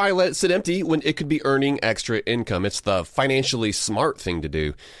right. Why let it sit empty when it could be earning extra income? It's the financially smart thing to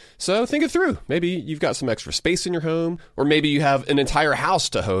do. So think it through. Maybe you've got some extra space in your home, or maybe you have an entire house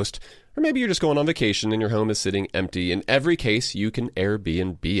to host, or maybe you're just going on vacation and your home is sitting empty. In every case, you can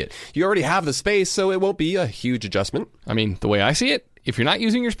Airbnb it. You already have the space, so it won't be a huge adjustment. I mean, the way I see it, if you're not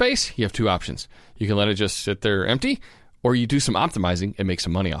using your space, you have two options. You can let it just sit there empty, or you do some optimizing and make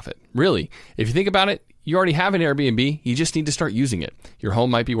some money off it. Really, if you think about it, you already have an Airbnb. You just need to start using it. Your home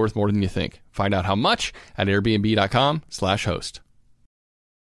might be worth more than you think. Find out how much at airbnb.com/host.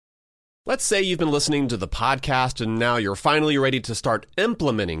 Let's say you've been listening to the podcast and now you're finally ready to start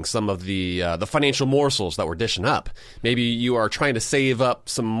implementing some of the financial morsels that we're dishing up. Maybe you are trying to save up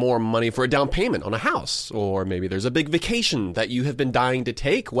some more money for a down payment on a house, or maybe there's a big vacation that you have been dying to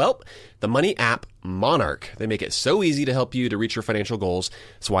take. Well, the money app Monarch. They make it so easy to help you to reach your financial goals.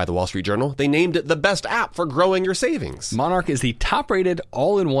 That's why the Wall Street Journal, they named it the best app for growing your savings. Monarch is the top-rated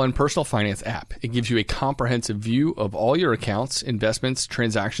all-in-one personal finance app. It gives you a comprehensive view of all your accounts, investments,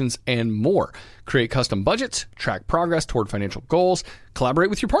 transactions, and more. Create custom budgets, track progress toward financial goals,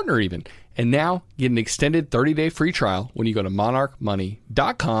 collaborate with your partner even. And now get an extended 30-day free trial when you go to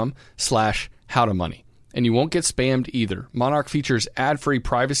monarchmoney.com/howtomoney. And you won't get spammed either. Monarch features ad-free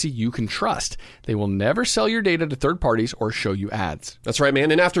privacy you can trust. They will never sell your data to third parties or show you ads. That's right,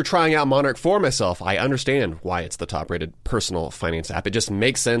 man. And after trying out Monarch for myself, I understand why it's the top-rated personal finance app. It just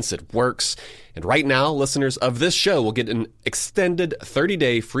makes sense. It works. And right now, listeners of this show will get an extended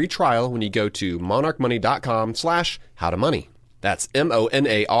 30-day free trial when you go to monarchmoney.com/howtomoney. That's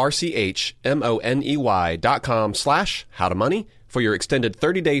monarchmoney.com/howtomoney for your extended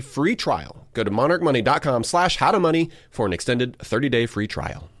 30-day free trial. Go to monarchmoney.com/howtomoney for an extended 30-day free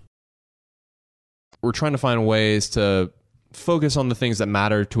trial. We're trying to find ways to focus on the things that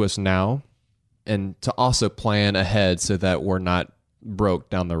matter to us now and to also plan ahead so that we're not broke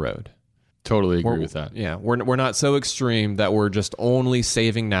down the road. Totally agree with that. Yeah, we're not so extreme that we're just only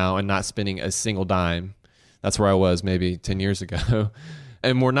saving now and not spending a single dime. That's where I was maybe 10 years ago.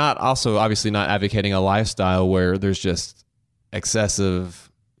 And we're not also obviously not advocating a lifestyle where there's just excessive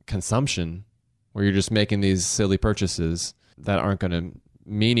consumption, where you're just making these silly purchases that aren't going to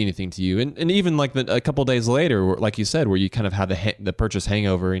mean anything to you. And even like a couple days later, like you said, where you kind of have the purchase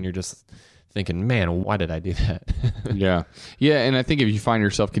hangover and you're just thinking, man, why did I do that? Yeah. And I think if you find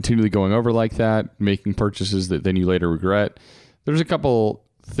yourself continually going over like that, making purchases that then you later regret, there's a couple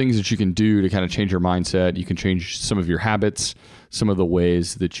things that you can do to kind of change your mindset. You can change some of your habits, some of the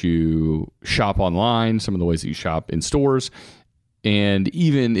ways that you shop online, some of the ways that you shop in stores. And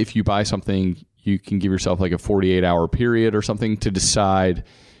even if you buy something, you can give yourself like a 48-hour period or something to decide,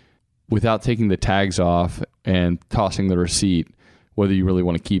 without taking the tags off and tossing the receipt, whether you really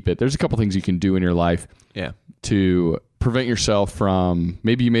want to keep it. There's a couple things you can do in your life to prevent yourself from,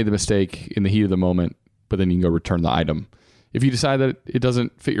 maybe you made the mistake in the heat of the moment, but then you can go return the item if you decide that it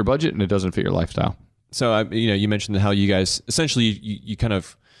doesn't fit your budget and it doesn't fit your lifestyle. So, you mentioned how you guys, essentially, you kind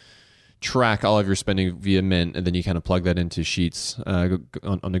of track all of your spending via Mint, and then you kind of plug that into Sheets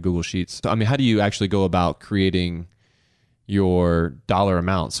on the Google Sheets. So, how do you actually go about creating your dollar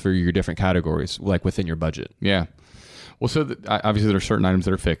amounts for your different categories, like within your budget? Yeah. Well, so obviously there are certain items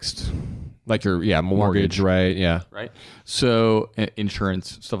that are fixed. Like your mortgage, right? Yeah. Right. So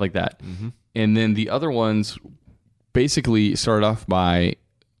insurance, stuff like that. Mm-hmm. And then the other ones basically start off by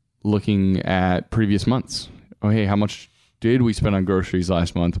looking at previous months. Oh, hey, how much did we spend on groceries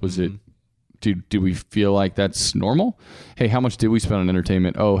last month? Was it, do we feel like that's normal? Hey, how much did we spend on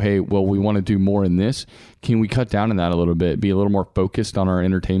entertainment? Oh, hey, well, we want to do more in this. Can we cut down on that a little bit? Be a little more focused on our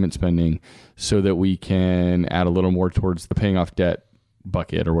entertainment spending so that we can add a little more towards the paying off debt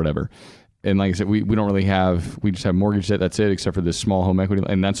bucket or whatever. And like I said, we don't really have, we just have mortgage debt. That's it, except for this small home equity.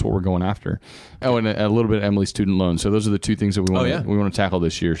 And that's what we're going after. Oh, and a little bit of Emily's student loan. So those are the two things that we want to tackle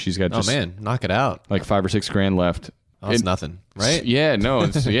this year. She's got just knock it out. Like $5,000 or $6,000 left. Oh, it's nothing, right? Yeah, no,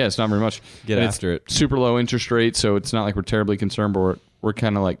 it's not very much. Get after it. Super low interest rate, so it's not like we're terribly concerned, but we're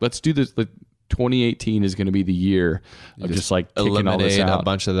kind of like, let's do this. 2018 is going to be the year of just like kicking all this out. A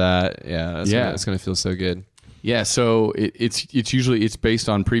bunch of that. Yeah, it's going to feel so good. Yeah, so it's usually based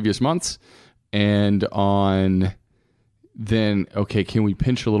on previous months and on then, okay, can we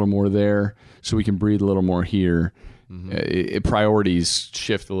pinch a little more there so we can breathe a little more here? Priorities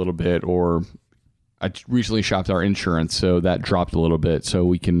shift a little bit, or I recently shopped our insurance, so that dropped a little bit, so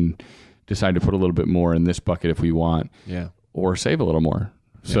we can decide to put a little bit more in this bucket if we want, or save a little more.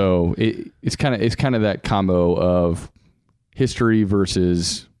 Yeah. So it's kind of that combo of history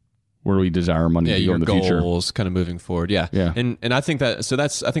versus where we desire money to go in the future. Your goals kind of moving forward. Yeah. And I think I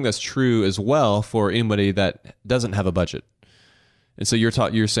think that's true as well for anybody that doesn't have a budget. And so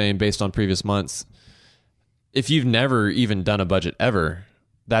you're saying based on previous months, if you've never even done a budget ever,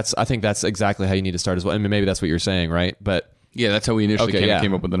 I think that's exactly how you need to start as well. I mean, maybe that's what you're saying, right? But yeah, that's how we initially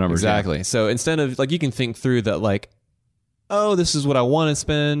came up with the numbers. Exactly. Yeah. So instead of you can think through that oh, this is what I want to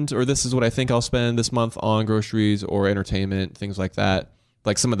spend, or this is what I think I'll spend this month on groceries or entertainment, things like that.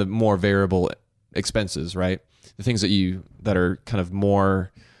 Like some of the more variable expenses, right? The things that are kind of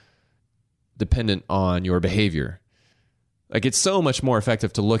more dependent on your behavior. It's so much more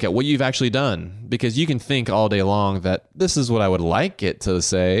effective to look at what you've actually done, because you can think all day long that this is what I would like it to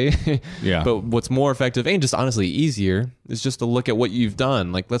say. Yeah. But what's more effective and just honestly easier is just to look at what you've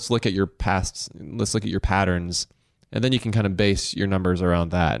done. Let's look at your past, let's look at your patterns, and then you can kind of base your numbers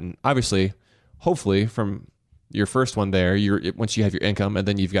around that. And obviously, hopefully from your first one there, once you have your income and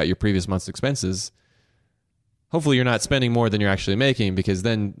then you've got your previous month's expenses, hopefully you're not spending more than you're actually making, because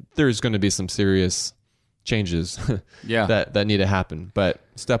then there's going to be some serious changes that need to happen. But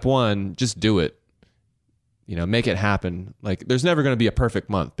step one, just do it. Make it happen. There's never going to be a perfect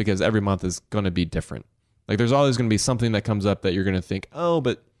month, because every month is going to be different. There's always going to be something that comes up that you're going to think, oh,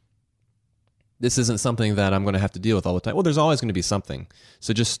 but this isn't something that I'm going to have to deal with all the time. Well, there's always going to be something.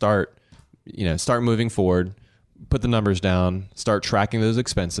 So just start moving forward, put the numbers down, start tracking those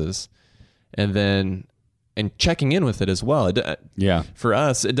expenses, and checking in with it as well. For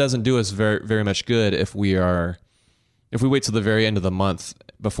us, it doesn't do us very, very much good if we wait till the very end of the month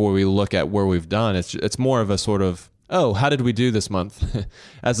before we look at where we've done. It's more of a sort of, oh, how did we do this month?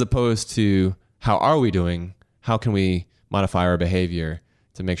 As opposed to, how are we doing? How can we modify our behavior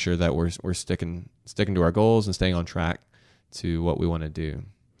to make sure that we're sticking to our goals and staying on track to what we want to do?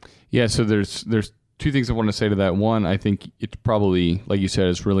 Yeah, so there's two things I want to say to that. One, I think it's probably, like you said,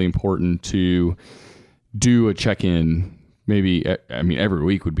 it's really important to do a check-in. Maybe, every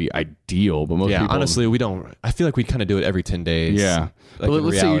week would be ideal, but most people... honestly, we don't... I feel like we kind of do it every 10 days. Yeah.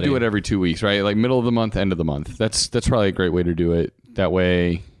 Let's say you do it every 2 weeks, right? Middle of the month, end of the month. That's probably a great way to do it. That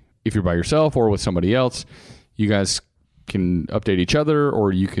way, if you're by yourself or with somebody else, you guys can update each other,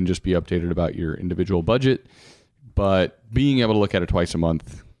 or you can just be updated about your individual budget. But being able to look at it twice a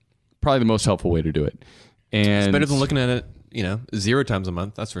month, probably the most helpful way to do it. And it's better than looking at it 0 times a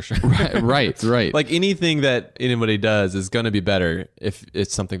month, that's for sure. Right. Anything that anybody does is going to be better if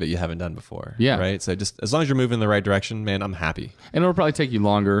it's something that you haven't done before. Yeah. Right. So just as long as you're moving in the right direction, man, I'm happy. And it'll probably take you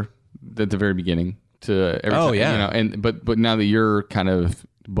longer at the very beginning to every time, yeah. But now that you're kind of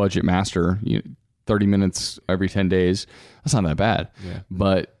budget master, 30 minutes every 10 days, that's not that bad. Yeah.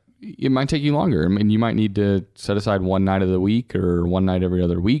 But it might take you longer. You might need to set aside one night of the week or one night every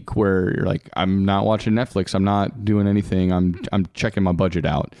other week where you're like, I'm not watching Netflix. I'm not doing anything. I'm checking my budget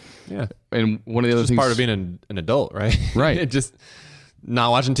out. Yeah. And one of the other things, part of being an adult, right? Right. Just not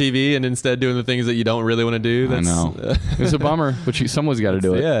watching TV and instead doing the things that you don't really want to do. I know. It's a bummer, but someone's got to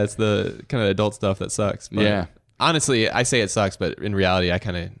do it. Yeah. It's the kind of adult stuff that sucks. But honestly, I say it sucks, but in reality,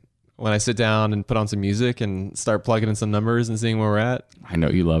 when I sit down and put on some music and start plugging in some numbers and seeing where we're at. I know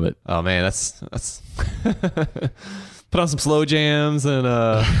you love it. Oh man, that's put on some slow jams and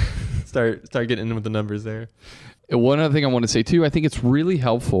start getting in with the numbers there. One other thing I want to say too, I think it's really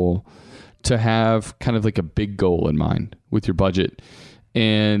helpful to have kind of a big goal in mind with your budget.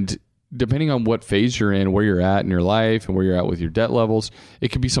 And depending on what phase you're in, where you're at in your life and where you're at with your debt levels, it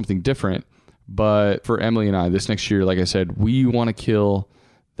could be something different. But for Emily and I, this next year, like I said, we want to kill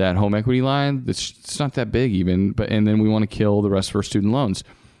that home equity line. It's not that big even, and then we want to kill the rest of our student loans.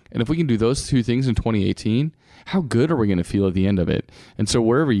 And if we can do those two things in 2018, how good are we going to feel at the end of it? And so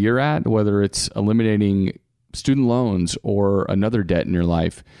wherever you're at, whether it's eliminating student loans or another debt in your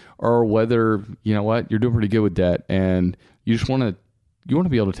life, or whether, you're doing pretty good with debt and you just want to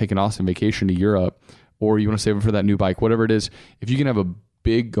be able to take an awesome vacation to Europe, or you want to save it for that new bike, whatever it is, if you can have a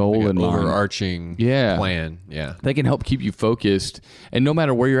big goal in mind, overarching plan, that can help keep you focused. And no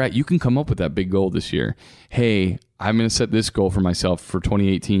matter where you're at, you can come up with that big goal this year. Hey, I'm going to set this goal for myself for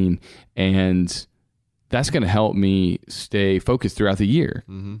 2018, and that's going to help me stay focused throughout the year.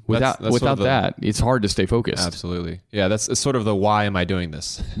 Without That's sort of that, it's hard to stay focused. Absolutely. Yeah, it's sort of the why am I doing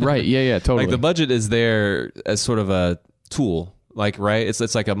this? Right. Yeah, totally. Like the budget is there as sort of a tool. Like, right?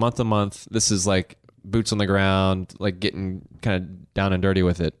 It's like a month to month. This is like boots on the ground, like getting kind of down and dirty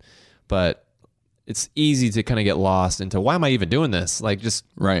with it. But it's easy to kind of get lost into why am I even doing this? Like, just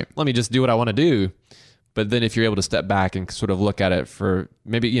right. Let me just do what I want to do. But then if you're able to step back and sort of look at it for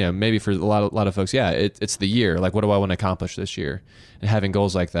maybe for a lot of folks, it's the year. Like, what do I want to accomplish this year? And having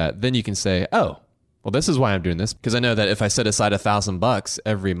goals like that, then you can say, oh, well, this is why I'm doing this. Because I know that if I set aside $1,000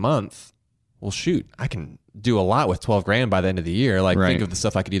 every month, well, shoot, I can do a lot with $12,000 by the end of the year. Like, think of the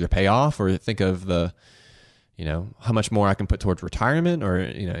stuff I could either pay off, or think of the, how much more I can put towards retirement, or,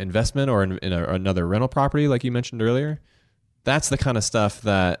 investment, or in another rental property, like you mentioned earlier. That's the kind of stuff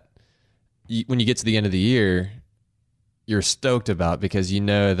that, when you get to the end of the year, you're stoked about, because you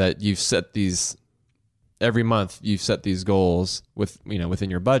know that you've set these every month. You've set these goals within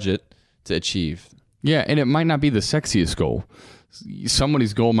your budget to achieve. Yeah, and it might not be the sexiest goal.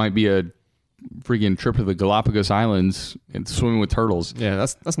 Somebody's goal might be a freaking trip to the Galapagos Islands and swimming with turtles. Yeah,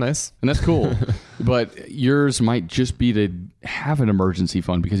 that's nice. And that's cool. But yours might just be to have an emergency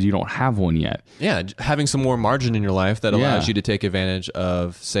fund because you don't have one yet. Yeah, having some more margin in your life that allows you to take advantage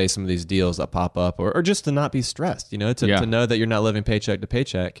of, say, some of these deals that pop up, or just to not be stressed, to know that you're not living paycheck to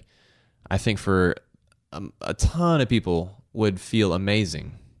paycheck. I think for a ton of people would feel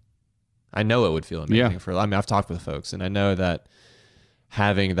amazing. I know it would feel amazing. I've talked with folks, and I know that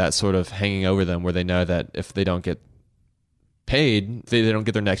having that sort of hanging over them, where they know that if they don't get paid, they don't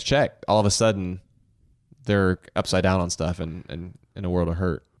get their next check, all of a sudden they're upside down on stuff and in a world of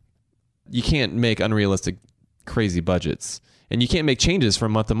hurt. You can't make unrealistic, crazy budgets, and you can't make changes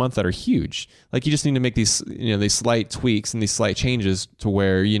from month to month that are huge. Like, you just need to make these, these slight tweaks and these slight changes to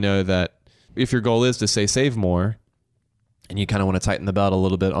where that if your goal is to say save more, and you kind of want to tighten the belt a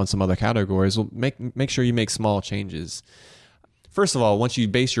little bit on some other categories, well, make sure you make small changes. First of all, once you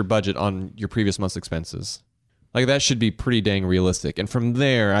base your budget on your previous month's expenses, like, that should be pretty dang realistic. And from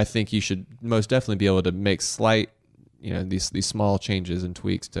there, I think you should most definitely be able to make slight, these small changes and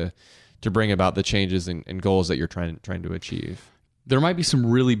tweaks to bring about the changes and goals that you're trying to achieve. There might be some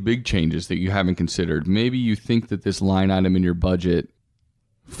really big changes that you haven't considered. Maybe you think that this line item in your budget,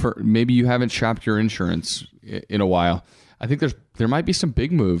 maybe you haven't shopped your insurance in a while. I think there might be some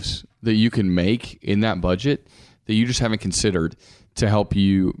big moves that you can make in that budget that you just haven't considered to help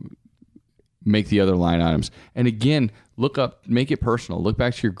you make the other line items. And again, make it personal. Look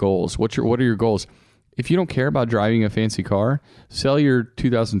back to your goals. What are your goals? If you don't care about driving a fancy car, sell your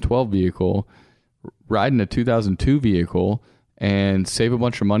 2012 vehicle, ride in a 2002 vehicle, and save a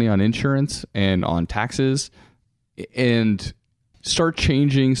bunch of money on insurance and on taxes, and start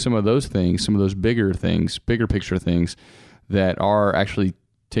changing some of those things, some of those bigger picture things that are actually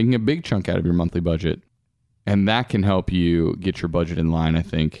taking a big chunk out of your monthly budget. And that can help you get your budget in line, I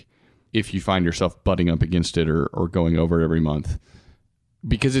think, if you find yourself butting up against it or going over it every month.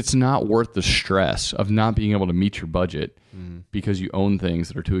 Because it's not worth the stress of not being able to meet your budget because you own things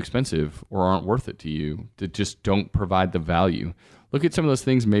that are too expensive or aren't worth it to you, that just don't provide the value. Look at some of those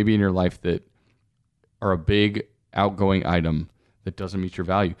things maybe in your life that are a big outgoing item that doesn't meet your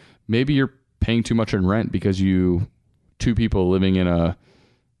value. Maybe you're paying too much in rent because two people living in a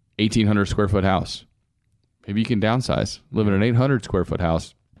 1,800 square foot house. Maybe you can downsize, live in an 800 square foot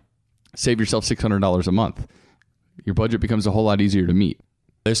house, save yourself $600 a month. Your budget becomes a whole lot easier to meet.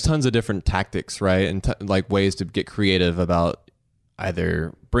 There's tons of different tactics, right? And ways to get creative about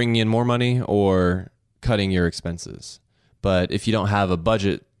either bringing in more money or cutting your expenses. But if you don't have a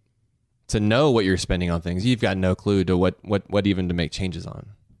budget to know what you're spending on things, you've got no clue to what even to make changes on.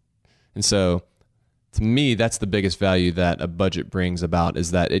 And so, to me, that's the biggest value that a budget brings about,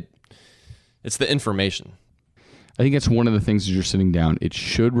 is that it's the information. I think that's one of the things as you're sitting down. It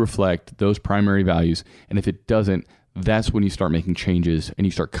should reflect those primary values. And if it doesn't, that's when you start making changes and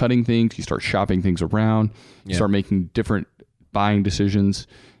you start cutting things, you start shopping things around, you start making different buying decisions,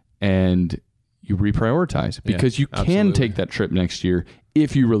 and you reprioritize, because you can take that trip next year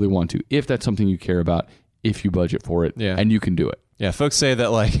if you really want to, if that's something you care about, if you budget for it, and you can do it. Yeah, folks say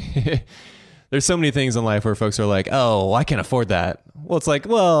that, like, there's so many things in life where folks are like, oh, I can't afford that. Well, it's like,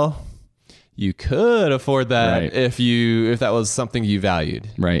 well, you could afford that if that was something you valued.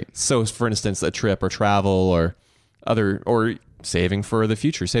 Right. So, for instance, a trip or travel or saving for the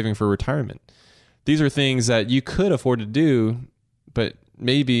future, saving for retirement. These are things that you could afford to do, but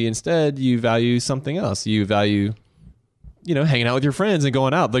maybe instead you value something else. You value, hanging out with your friends and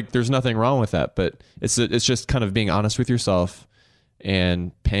going out. Like, there's nothing wrong with that, but it's just kind of being honest with yourself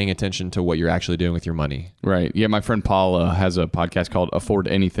and paying attention to what you're actually doing with your money. Right. Yeah, my friend Paula has a podcast called Afford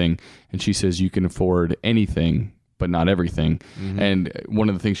Anything, and she says you can afford anything, but not everything. And one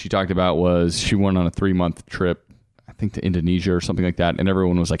of the things she talked about was she went on a 3-month trip, I think to Indonesia or something like that, and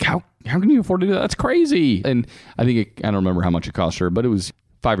everyone was like, how can you afford to do that? That's crazy. And I think I don't remember how much it cost her, but it was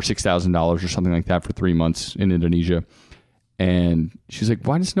 $5,000 or $6,000 or something like that for 3 months in Indonesia. And she's like,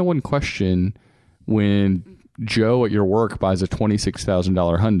 why does no one question when Joe at your work buys a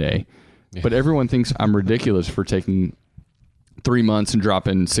 $26,000 Hyundai, but everyone thinks I'm ridiculous for taking 3 months and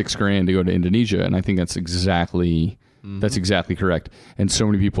dropping $6,000 to go to Indonesia? And I think that's exactly correct. And so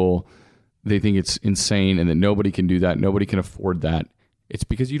many people, they think it's insane and that nobody can do that. Nobody can afford that. It's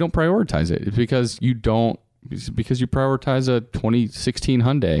because you don't prioritize it. It's because you prioritize a 2016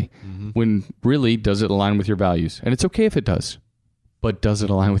 Hyundai when really, does it align with your values? And it's okay if it does, but does it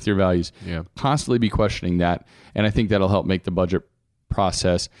align with your values? Yeah. Constantly be questioning that. And I think that'll help make the budget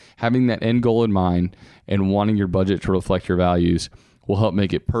process. Having that end goal in mind and wanting your budget to reflect your values will help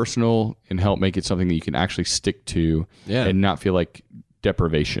make it personal and help make it something that you can actually stick to and not feel like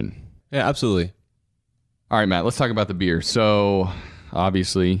deprivation. Yeah, absolutely. All right, Matt, let's talk about the beer. So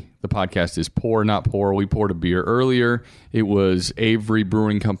obviously the podcast is Pour Not Pour. We poured a beer earlier. It was Avery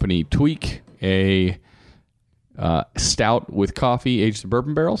Brewing Company Tweak, a stout with coffee aged in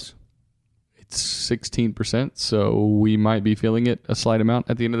bourbon barrels. It's 16%, so we might be feeling it a slight amount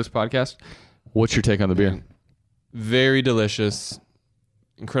at the end of this podcast. What's your take on the beer? Very delicious,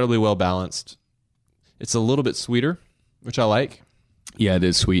 incredibly well balanced. It's a little bit sweeter, which I like. Yeah, it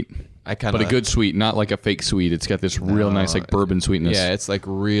is sweet. But a good sweet, not like a fake sweet. It's got this real nice like bourbon sweetness. Yeah, it's like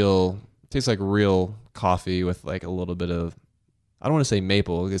real, tastes like real coffee with like a little bit of, I don't want to say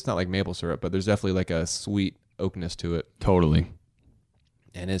maple. It's not like maple syrup, but there's definitely like a sweet oakness to it. Totally.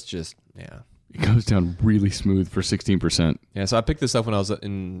 And it's just, yeah. It goes down really smooth for 16%. Yeah, so I picked this up when I was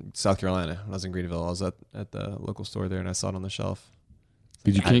in South Carolina. When I was in Greenville, I was at the local store there, and I saw it on the shelf.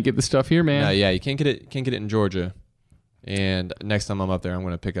 Because you can't get the stuff here, man. Yeah, you can't get it. Can't get it in Georgia. And next time I'm up there, I'm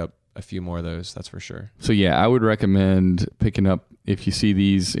going to pick up a few more of those. That's for sure. So yeah, I would recommend picking up, if you see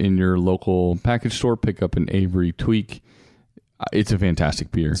these in your local package store, pick up an Avery Tweak. It's a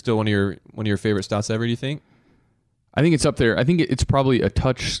fantastic beer. Still one of your favorite stouts ever, do you think? I think it's up there. I think it's probably a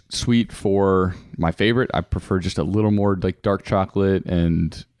touch sweet for my favorite. I prefer just a little more like dark chocolate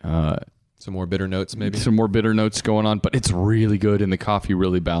and some more bitter notes, maybe. Some more bitter notes going on, but it's really good, and the coffee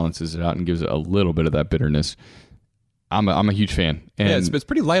really balances it out and gives it a little bit of that bitterness. I'm a huge fan. And yeah, it's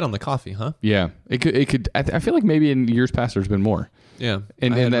pretty light on the coffee, huh? Yeah, it could. I feel like maybe in years past there's been more. Yeah, I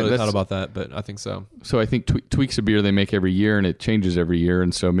hadn't really thought about that, but I think so. So I think Tweak's a beer they make every year, and it changes every year,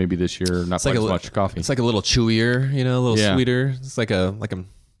 and so maybe this year not quite as much coffee. It's like a little chewier, a little sweeter. It's like a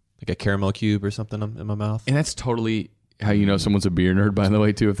caramel cube or something in my mouth. And that's totally how you know someone's a beer nerd, by the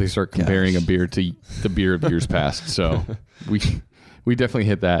way, too, if they start comparing a beer to the beer of years past. So we definitely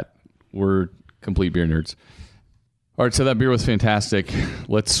hit that. We're complete beer nerds. All right, so that beer was fantastic.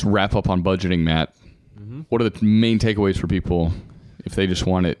 Let's wrap up on budgeting, Matt. Mm-hmm. What are the main takeaways for people if they just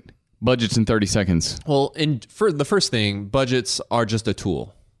want it? Budgets in 30 seconds. Well, for the first thing, budgets are just a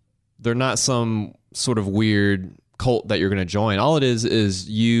tool. They're not some sort of weird cult that you're going to join. All it is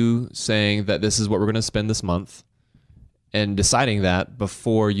you saying that this is what we're going to spend this month and deciding that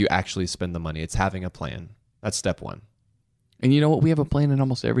before you actually spend the money. It's having a plan. That's step one. And you know what? We have a plan in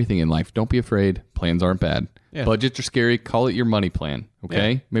almost everything in life. Don't be afraid. Plans aren't bad. Yeah. Budgets are scary. Call it your money plan.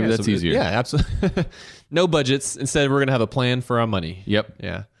 Okay? Yeah. Maybe that's easier. Yeah, absolutely. No budgets. Instead, we're going to have a plan for our money. Yep.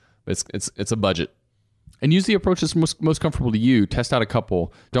 Yeah. But it's a budget. And use the approach that's most comfortable to you. Test out a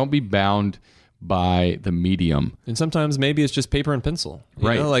couple. Don't be bound by the medium. And sometimes maybe it's just paper and pencil.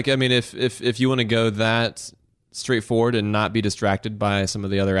 Right. Like, I mean, if you want to go that straightforward and not be distracted by some of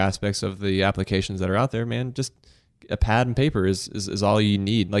the other aspects of the applications that are out there, man, just a pad and paper is all you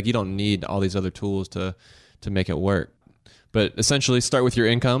need. Like, you don't need all these other tools to make it work. But essentially, start with your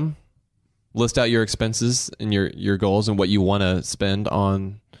income, list out your expenses and your goals and what you want to spend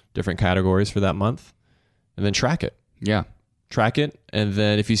on different categories for that month, and then track it. Yeah. Track it, and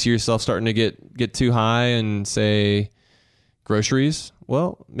then if you see yourself starting to get too high and say groceries,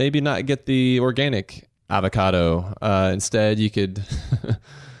 well, maybe not get the organic avocado. Instead, you could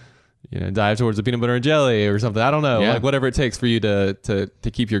dive towards the peanut butter and jelly or something. I don't know, like whatever it takes for you to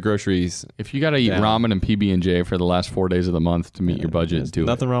keep your groceries. If you got to eat ramen and PB&J for the last 4 days of the month to meet your budget, do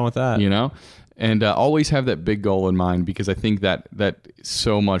nothing wrong with that. And always have that big goal in mind, because I think that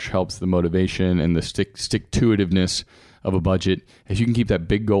so much helps the motivation and the stick-to-itiveness of a budget. If you can keep that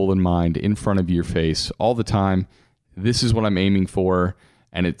big goal in mind in front of your face all the time, this is what I'm aiming for,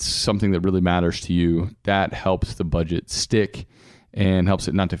 and it's something that really matters to you, that helps the budget stick and helps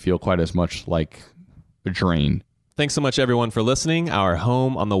it not to feel quite as much like a drain. Thanks so much, everyone, for listening. Our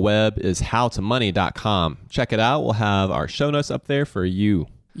home on the web is howtomoney.com. Check it out. We'll have our show notes up there for you.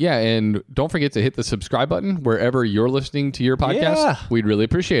 Yeah, and don't forget to hit the subscribe button wherever you're listening to your podcast. Yeah. We'd really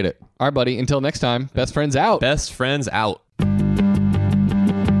appreciate it. All right, buddy. Until next time, best friends out. Best friends out.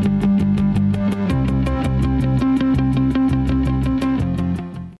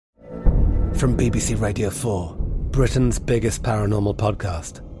 From BBC Radio 4, Britain's biggest paranormal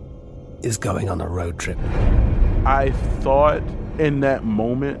podcast is going on a road trip. I thought in that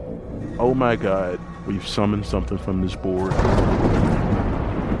moment, oh my God, we've summoned something from this board.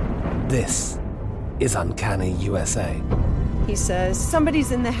 This is Uncanny USA. He says,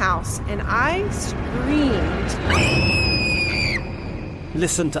 somebody's in the house, and I screamed.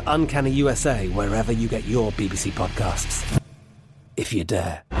 Listen to Uncanny USA wherever you get your BBC podcasts, if you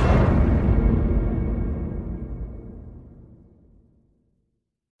dare.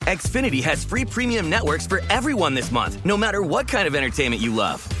 Xfinity has free premium networks for everyone this month, no matter what kind of entertainment you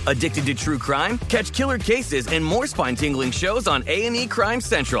love. Addicted to true crime? Catch killer cases and more spine-tingling shows on A&E Crime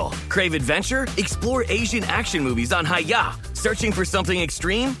Central. Crave adventure? Explore Asian action movies on Hi-YAH. Searching for something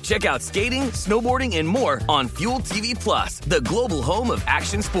extreme? Check out skating, snowboarding, and more on Fuel TV Plus, the global home of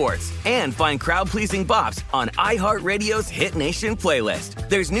action sports. And find crowd-pleasing bops on iHeartRadio's Hit Nation playlist.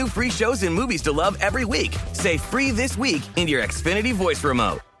 There's new free shows and movies to love every week. Say free this week in your Xfinity voice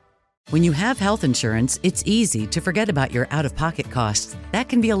remote. When you have health insurance, it's easy to forget about your out-of-pocket costs. That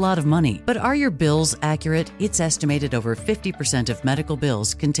can be a lot of money. But are your bills accurate? It's estimated over 50% of medical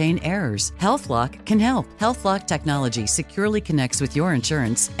bills contain errors. HealthLock can help. HealthLock technology securely connects with your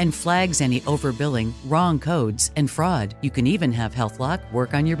insurance and flags any overbilling, wrong codes, and fraud. You can even have HealthLock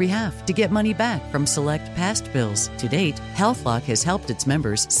work on your behalf to get money back from select past bills. To date, HealthLock has helped its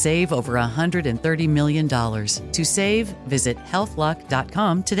members save over $130 million. To save, visit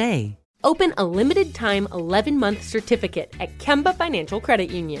healthlock.com today. Open a limited-time 11-month certificate at Kemba Financial Credit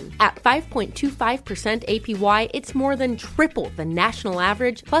Union. At 5.25% APY, it's more than triple the national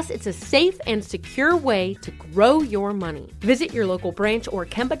average, plus it's a safe and secure way to grow your money. Visit your local branch or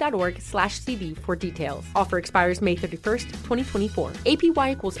kemba.org/cd for details. Offer expires May 31st, 2024.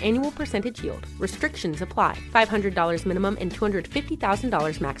 APY equals annual percentage yield. Restrictions apply. $500 minimum and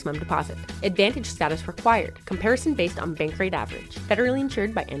 $250,000 maximum deposit. Advantage status required. Comparison based on bank rate average. Federally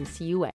insured by NCUA.